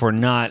as if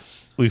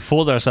we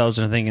fooled ourselves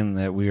into thinking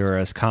that we were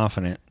as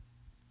confident,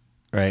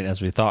 right,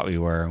 as we thought we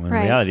were. When the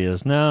reality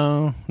is,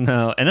 no. And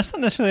that's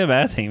not necessarily a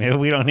bad thing. Maybe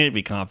we don't need to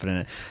be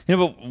confident.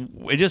 But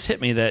it just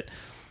hit me that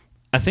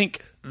I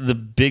think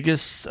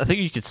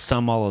you could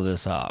sum all of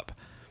this up.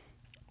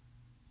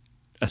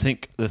 I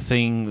think the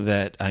thing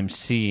that I'm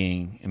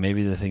seeing, and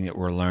maybe the thing that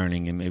we're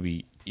learning, and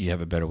maybe you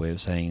have a better way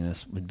of saying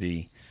this, would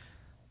be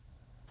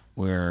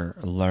we're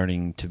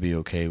learning to be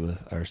okay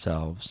with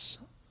ourselves.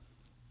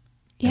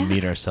 Yeah. And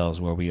meet ourselves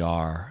where we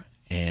are,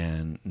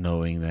 and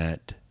knowing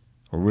that,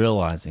 or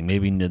realizing,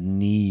 maybe the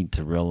need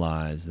to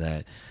realize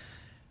that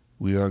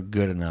we are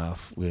good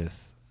enough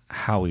with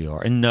how we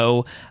are. And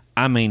no,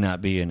 I may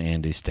not be an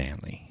Andy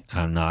Stanley.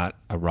 I'm not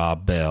a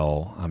Rob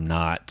Bell. I'm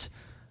not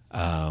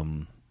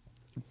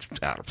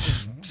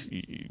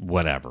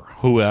whatever,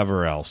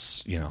 whoever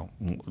else,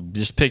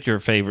 just pick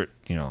your favorite,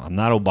 I'm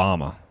not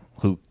Obama,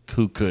 who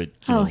could.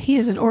 He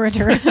is an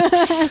orator.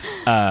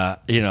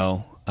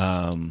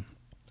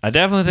 I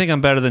definitely think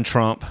I'm better than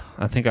Trump.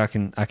 I think I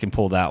can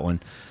pull that one.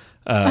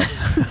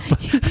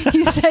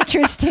 You set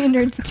your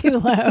standards too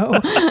low.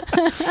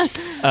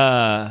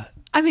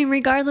 I mean,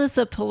 regardless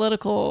of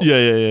political.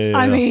 Yeah.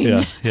 I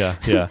mean,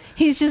 yeah.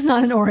 He's just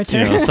not an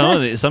orator.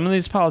 Some of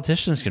these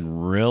politicians can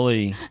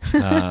really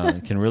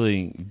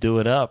do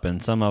it up,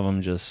 and some of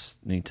them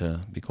just need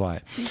to be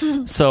quiet.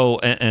 So,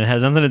 and it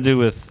has nothing to do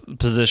with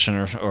position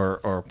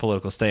or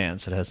political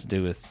stance. It has to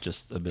do with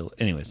just ability.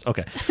 Anyways,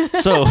 okay.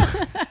 So.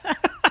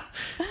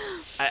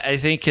 I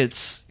think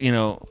it's,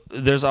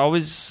 there's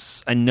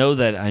always, I know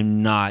that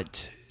I'm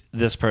not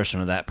this person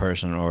or that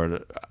person,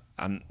 or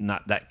I'm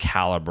not that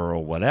caliber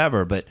or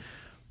whatever, but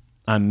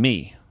I'm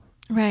me.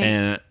 Right.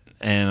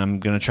 And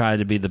I'm going to try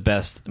to be the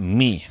best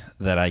me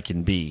that I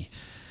can be.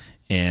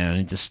 And I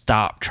need to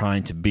stop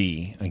trying to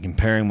be and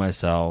comparing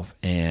myself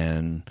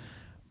and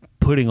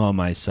putting on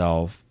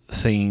myself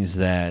things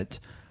that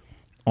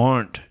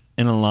aren't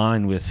in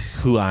line with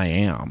who I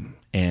am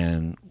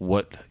and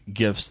what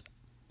gifts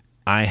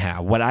I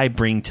have, what I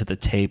bring to the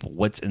table,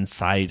 what's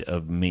inside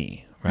of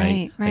me,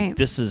 right? Right.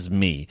 This is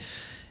me.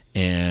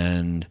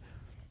 And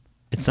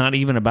it's not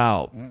even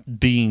about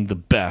being the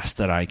best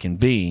that I can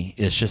be.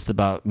 It's just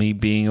about me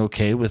being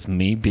okay with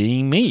me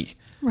being me.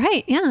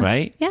 Right, yeah.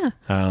 Right? Yeah.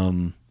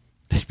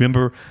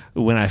 Remember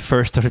when I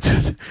first started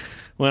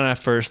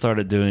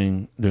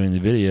doing the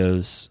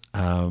videos,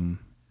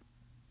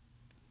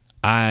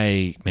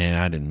 I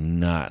did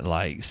not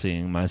like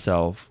seeing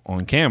myself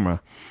on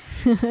camera.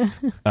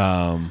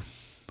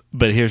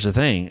 But here's the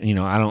thing,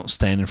 I don't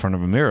stand in front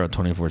of a mirror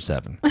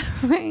 24/7.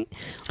 Right.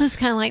 Well, it's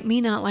kind of like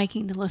me not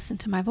liking to listen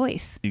to my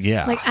voice.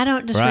 Yeah. I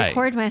don't just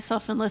record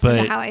myself and listen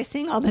to how I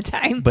sing all the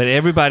time. But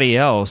everybody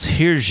else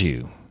hears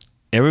you.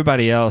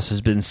 Everybody else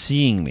has been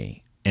seeing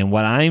me. And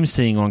what I'm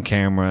seeing on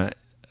camera,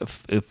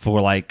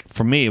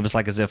 for me, it was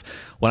as if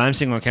what I'm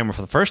seeing on camera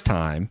for the first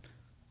time,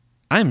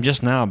 I'm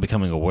just now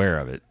becoming aware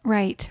of it.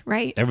 Right.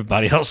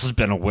 Everybody else has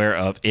been aware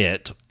of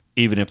it,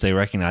 even if they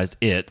recognize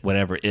it,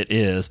 whatever it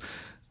is,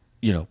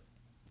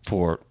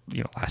 for,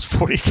 last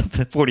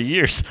 40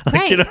 years.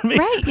 Right. You know what I mean?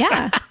 Right.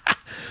 Yeah.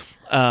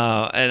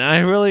 And I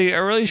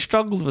really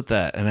struggled with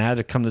that. And I had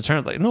to come to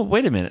terms no,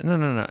 wait a minute. No.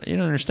 You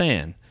don't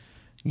understand.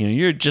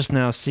 You're just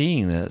now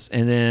seeing this.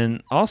 And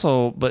then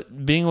also,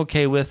 but being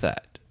okay with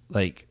that.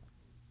 Like,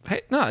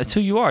 hey, no, it's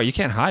who you are. You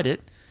can't hide it.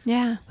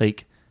 Yeah.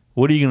 Like,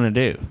 what are you going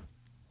to do?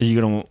 Are you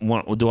going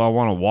to do I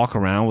want to walk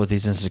around with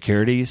these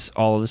insecurities,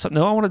 all of this stuff?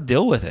 No, I want to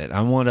deal with it.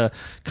 I want to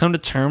come to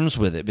terms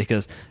with it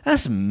because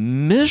that's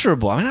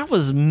miserable. I mean, I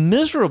was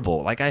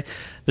miserable. Like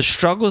the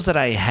struggles that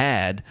I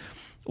had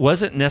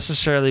wasn't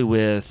necessarily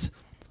with,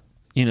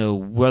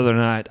 whether or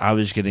not I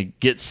was going to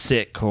get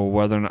sick or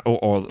whether or not,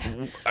 or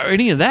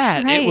any of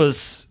that. Right.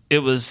 It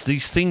was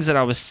these things that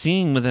I was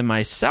seeing within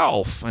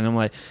myself. And I'm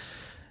like,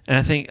 and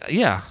I think,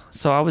 yeah.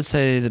 So I would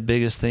say the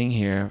biggest thing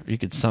here, you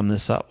could sum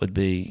this up, would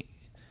be,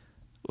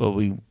 what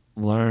we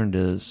learned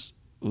is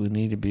we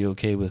need to be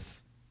okay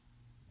with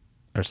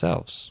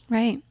ourselves.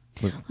 Right.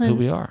 With who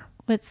we are.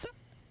 What's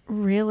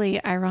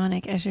really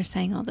ironic as you're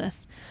saying all this,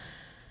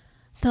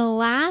 the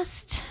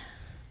last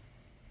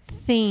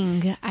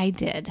thing I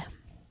did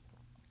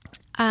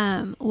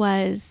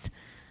was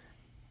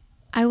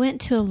I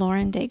went to a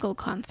Lauren Daigle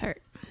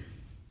concert.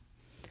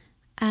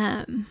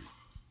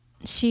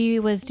 She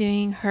was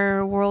doing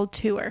her world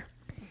tour.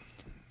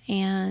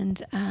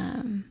 And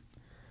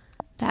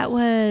that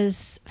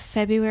was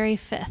February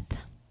 5th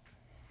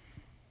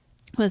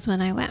was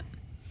when I went.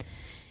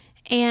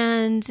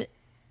 And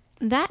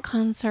that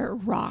concert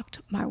rocked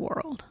my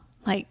world.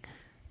 Like,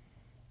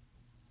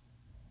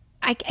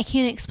 I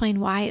can't explain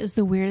why. It was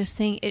the weirdest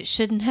thing. It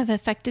shouldn't have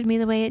affected me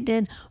the way it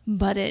did,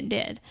 but it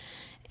did.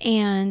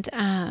 And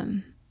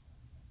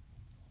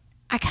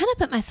I kind of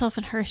put myself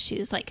in her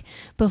shoes. Like,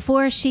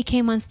 before she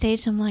came on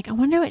stage, I'm like, I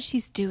wonder what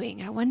she's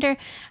doing. I wonder,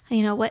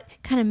 what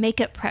kind of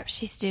makeup prep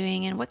she's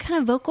doing and what kind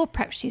of vocal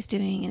prep she's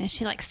doing. And is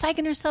she like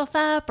psyching herself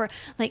up or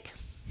like,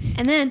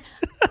 and then,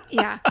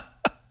 yeah.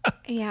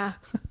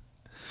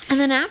 And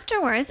then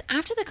afterwards,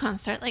 after the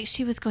concert, like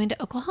she was going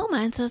to Oklahoma.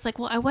 And so I was like,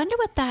 well, I wonder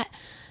what that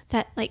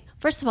like,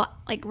 first of all,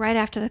 like right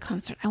after the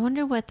concert, I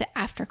wonder what the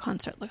after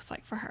concert looks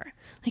like for her.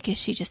 Like, is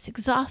she just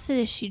exhausted?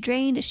 Is she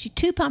drained? Is she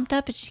too pumped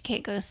up and she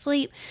can't go to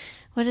sleep?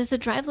 What does the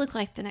drive look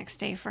like the next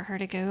day for her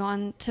to go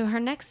on to her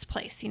next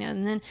place,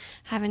 and then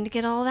having to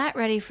get all that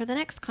ready for the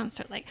next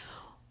concert? Like,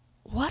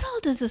 what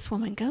all does this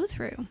woman go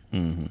through?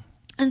 Mm-hmm.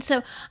 And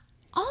so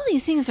all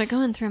these things are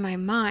going through my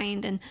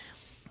mind. And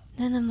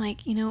then I'm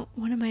like,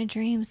 one of my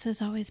dreams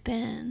has always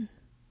been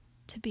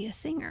to be a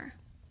singer.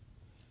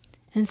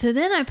 And so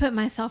then I put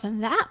myself in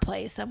that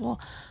place of,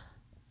 well,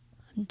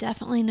 I'm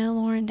definitely no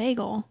Lauren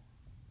Daigle,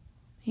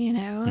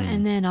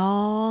 and then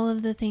all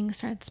of the things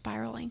started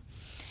spiraling.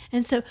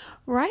 And so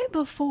right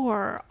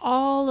before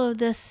all of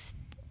this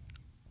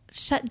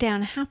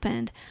shutdown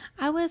happened,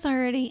 I was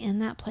already in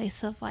that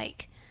place of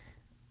like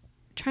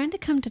trying to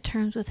come to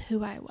terms with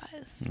who I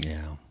was.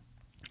 Yeah.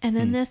 And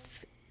then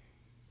this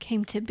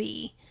came to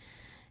be.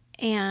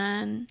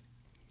 And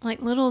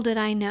like, little did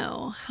I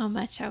know how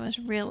much I was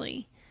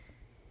really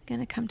going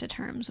to come to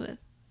terms with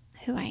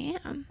who I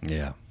am.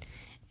 Yeah.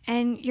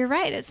 And you're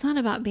right. It's not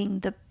about being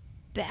the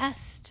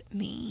best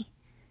me.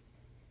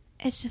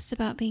 It's just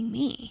about being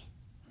me.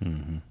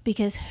 Mm-hmm.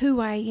 Because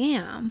who I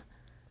am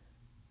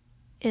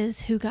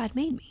is who God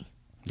made me.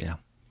 Yeah.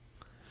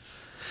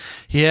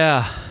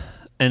 Yeah.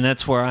 And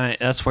that's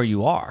where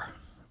you are.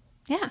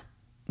 Yeah.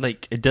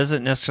 Like, it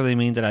doesn't necessarily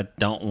mean that I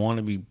don't want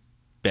to be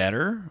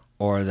better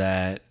or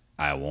that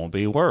I won't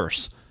be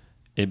worse.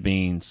 It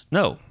means,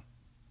 no,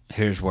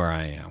 here's where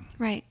I am.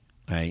 Right.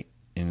 Right.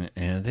 And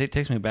it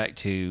takes me back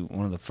to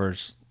one of the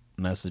first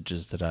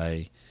messages that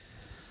I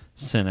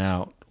sent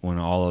out when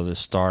all of this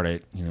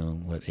started,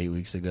 8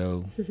 weeks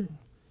ago,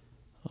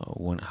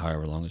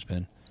 however long it's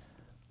been,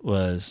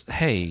 was,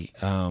 hey,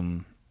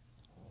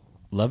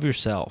 love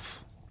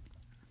yourself.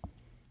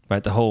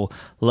 Right? The whole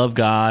love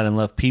God and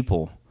love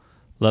people.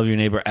 Love your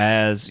neighbor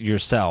as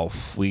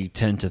yourself. We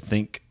tend to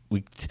think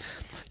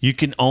you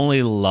can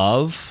only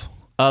love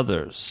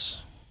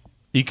others.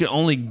 You can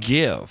only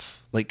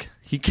give. Like,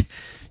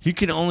 you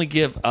can only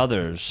give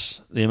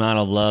others the amount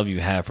of love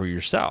you have for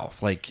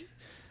yourself. Like,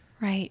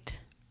 right.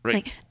 Right.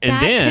 Like, and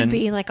that then, could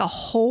be like a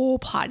whole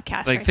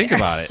podcast. Like, right think there.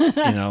 about it,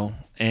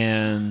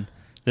 and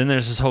then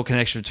there's this whole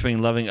connection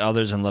between loving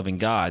others and loving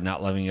God.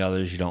 Not loving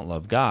others, you don't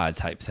love God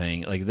type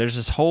thing. Like, there's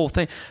this whole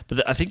thing.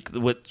 But I think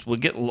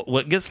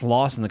what gets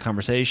lost in the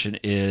conversation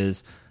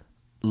is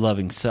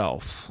loving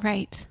self.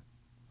 Right.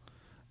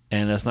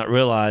 And that's not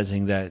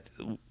realizing that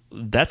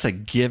that's a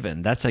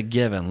given. That's a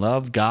given.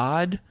 Love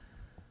God,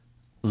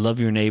 love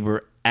your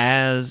neighbor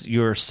as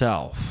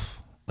yourself.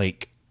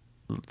 Like,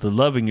 the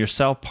loving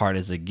yourself part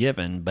is a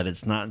given, but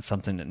it's not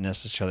something that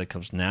necessarily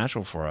comes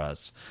natural for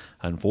us,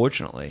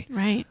 unfortunately.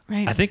 Right.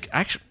 I think,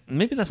 actually,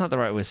 maybe that's not the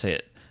right way to say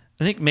it.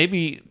 I think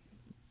maybe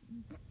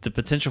the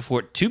potential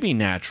for it to be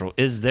natural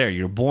is there.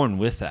 You're born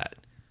with that.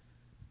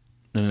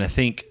 And I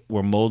think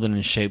we're molded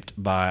and shaped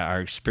by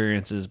our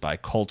experiences, by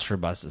culture,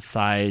 by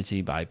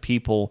society, by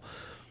people.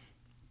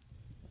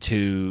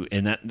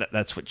 And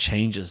that's what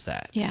changes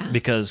that. Yeah.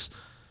 Because,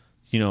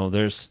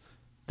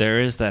 there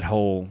is that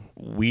whole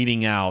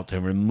weeding out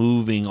and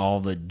removing all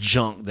the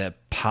junk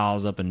that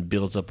piles up and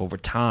builds up over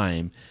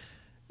time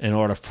in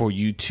order for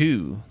you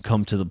to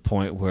come to the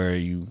point where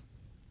you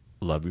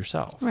love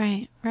yourself.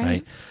 Right.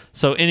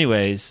 So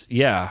anyways,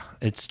 yeah,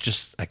 it's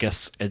just, I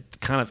guess it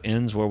kind of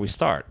ends where we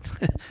start.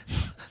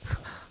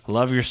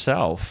 Love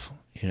yourself,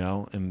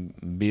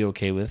 and be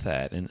okay with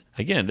that. And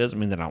again, it doesn't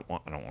mean that I don't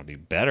want to be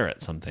better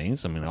at some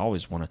things. I mean, I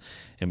always want to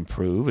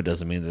improve. It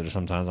doesn't mean that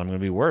sometimes I'm going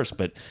to be worse,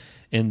 but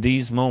in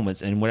these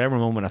moments, in whatever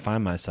moment I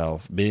find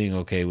myself, being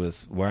okay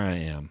with where I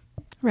am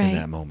in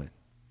that moment.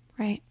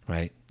 Right.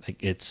 Like,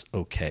 it's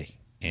okay.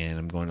 And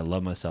I'm going to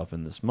love myself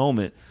in this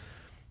moment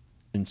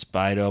in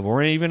spite of,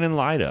 or even in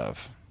light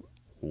of,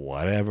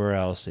 whatever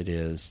else it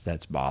is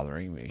that's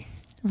bothering me.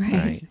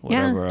 Right.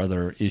 Whatever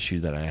other issue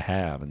that I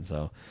have. And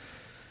so,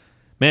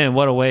 man,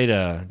 what a way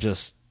to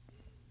just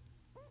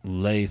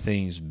lay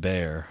things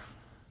bare.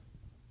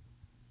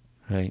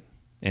 Right?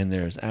 And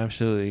there's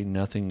absolutely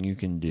nothing you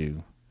can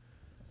do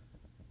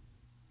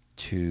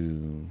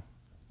to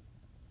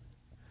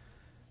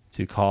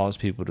cause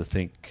people to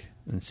think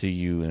and see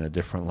you in a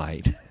different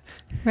light.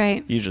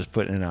 Right. You're just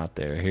putting it out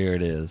there. Here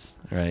it is,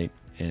 right?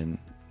 And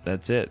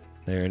that's it.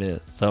 There it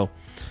is. So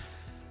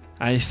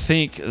I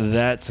think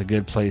that's a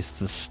good place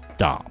to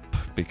stop,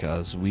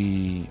 because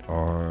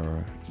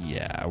we're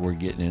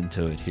getting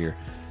into it here.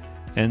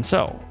 And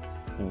so,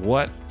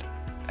 what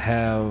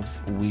have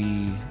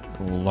we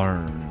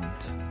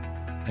learned?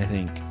 I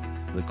think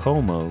the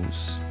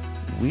Comos,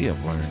 we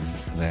have learned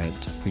that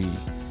we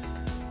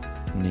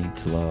need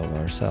to love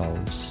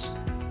ourselves.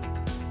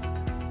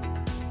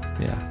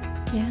 Yeah.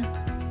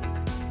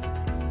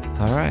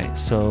 All right,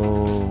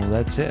 so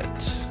that's it.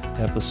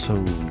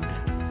 Episode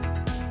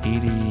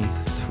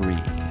 83.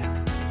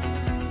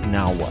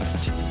 Now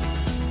what?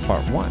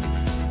 Part 1.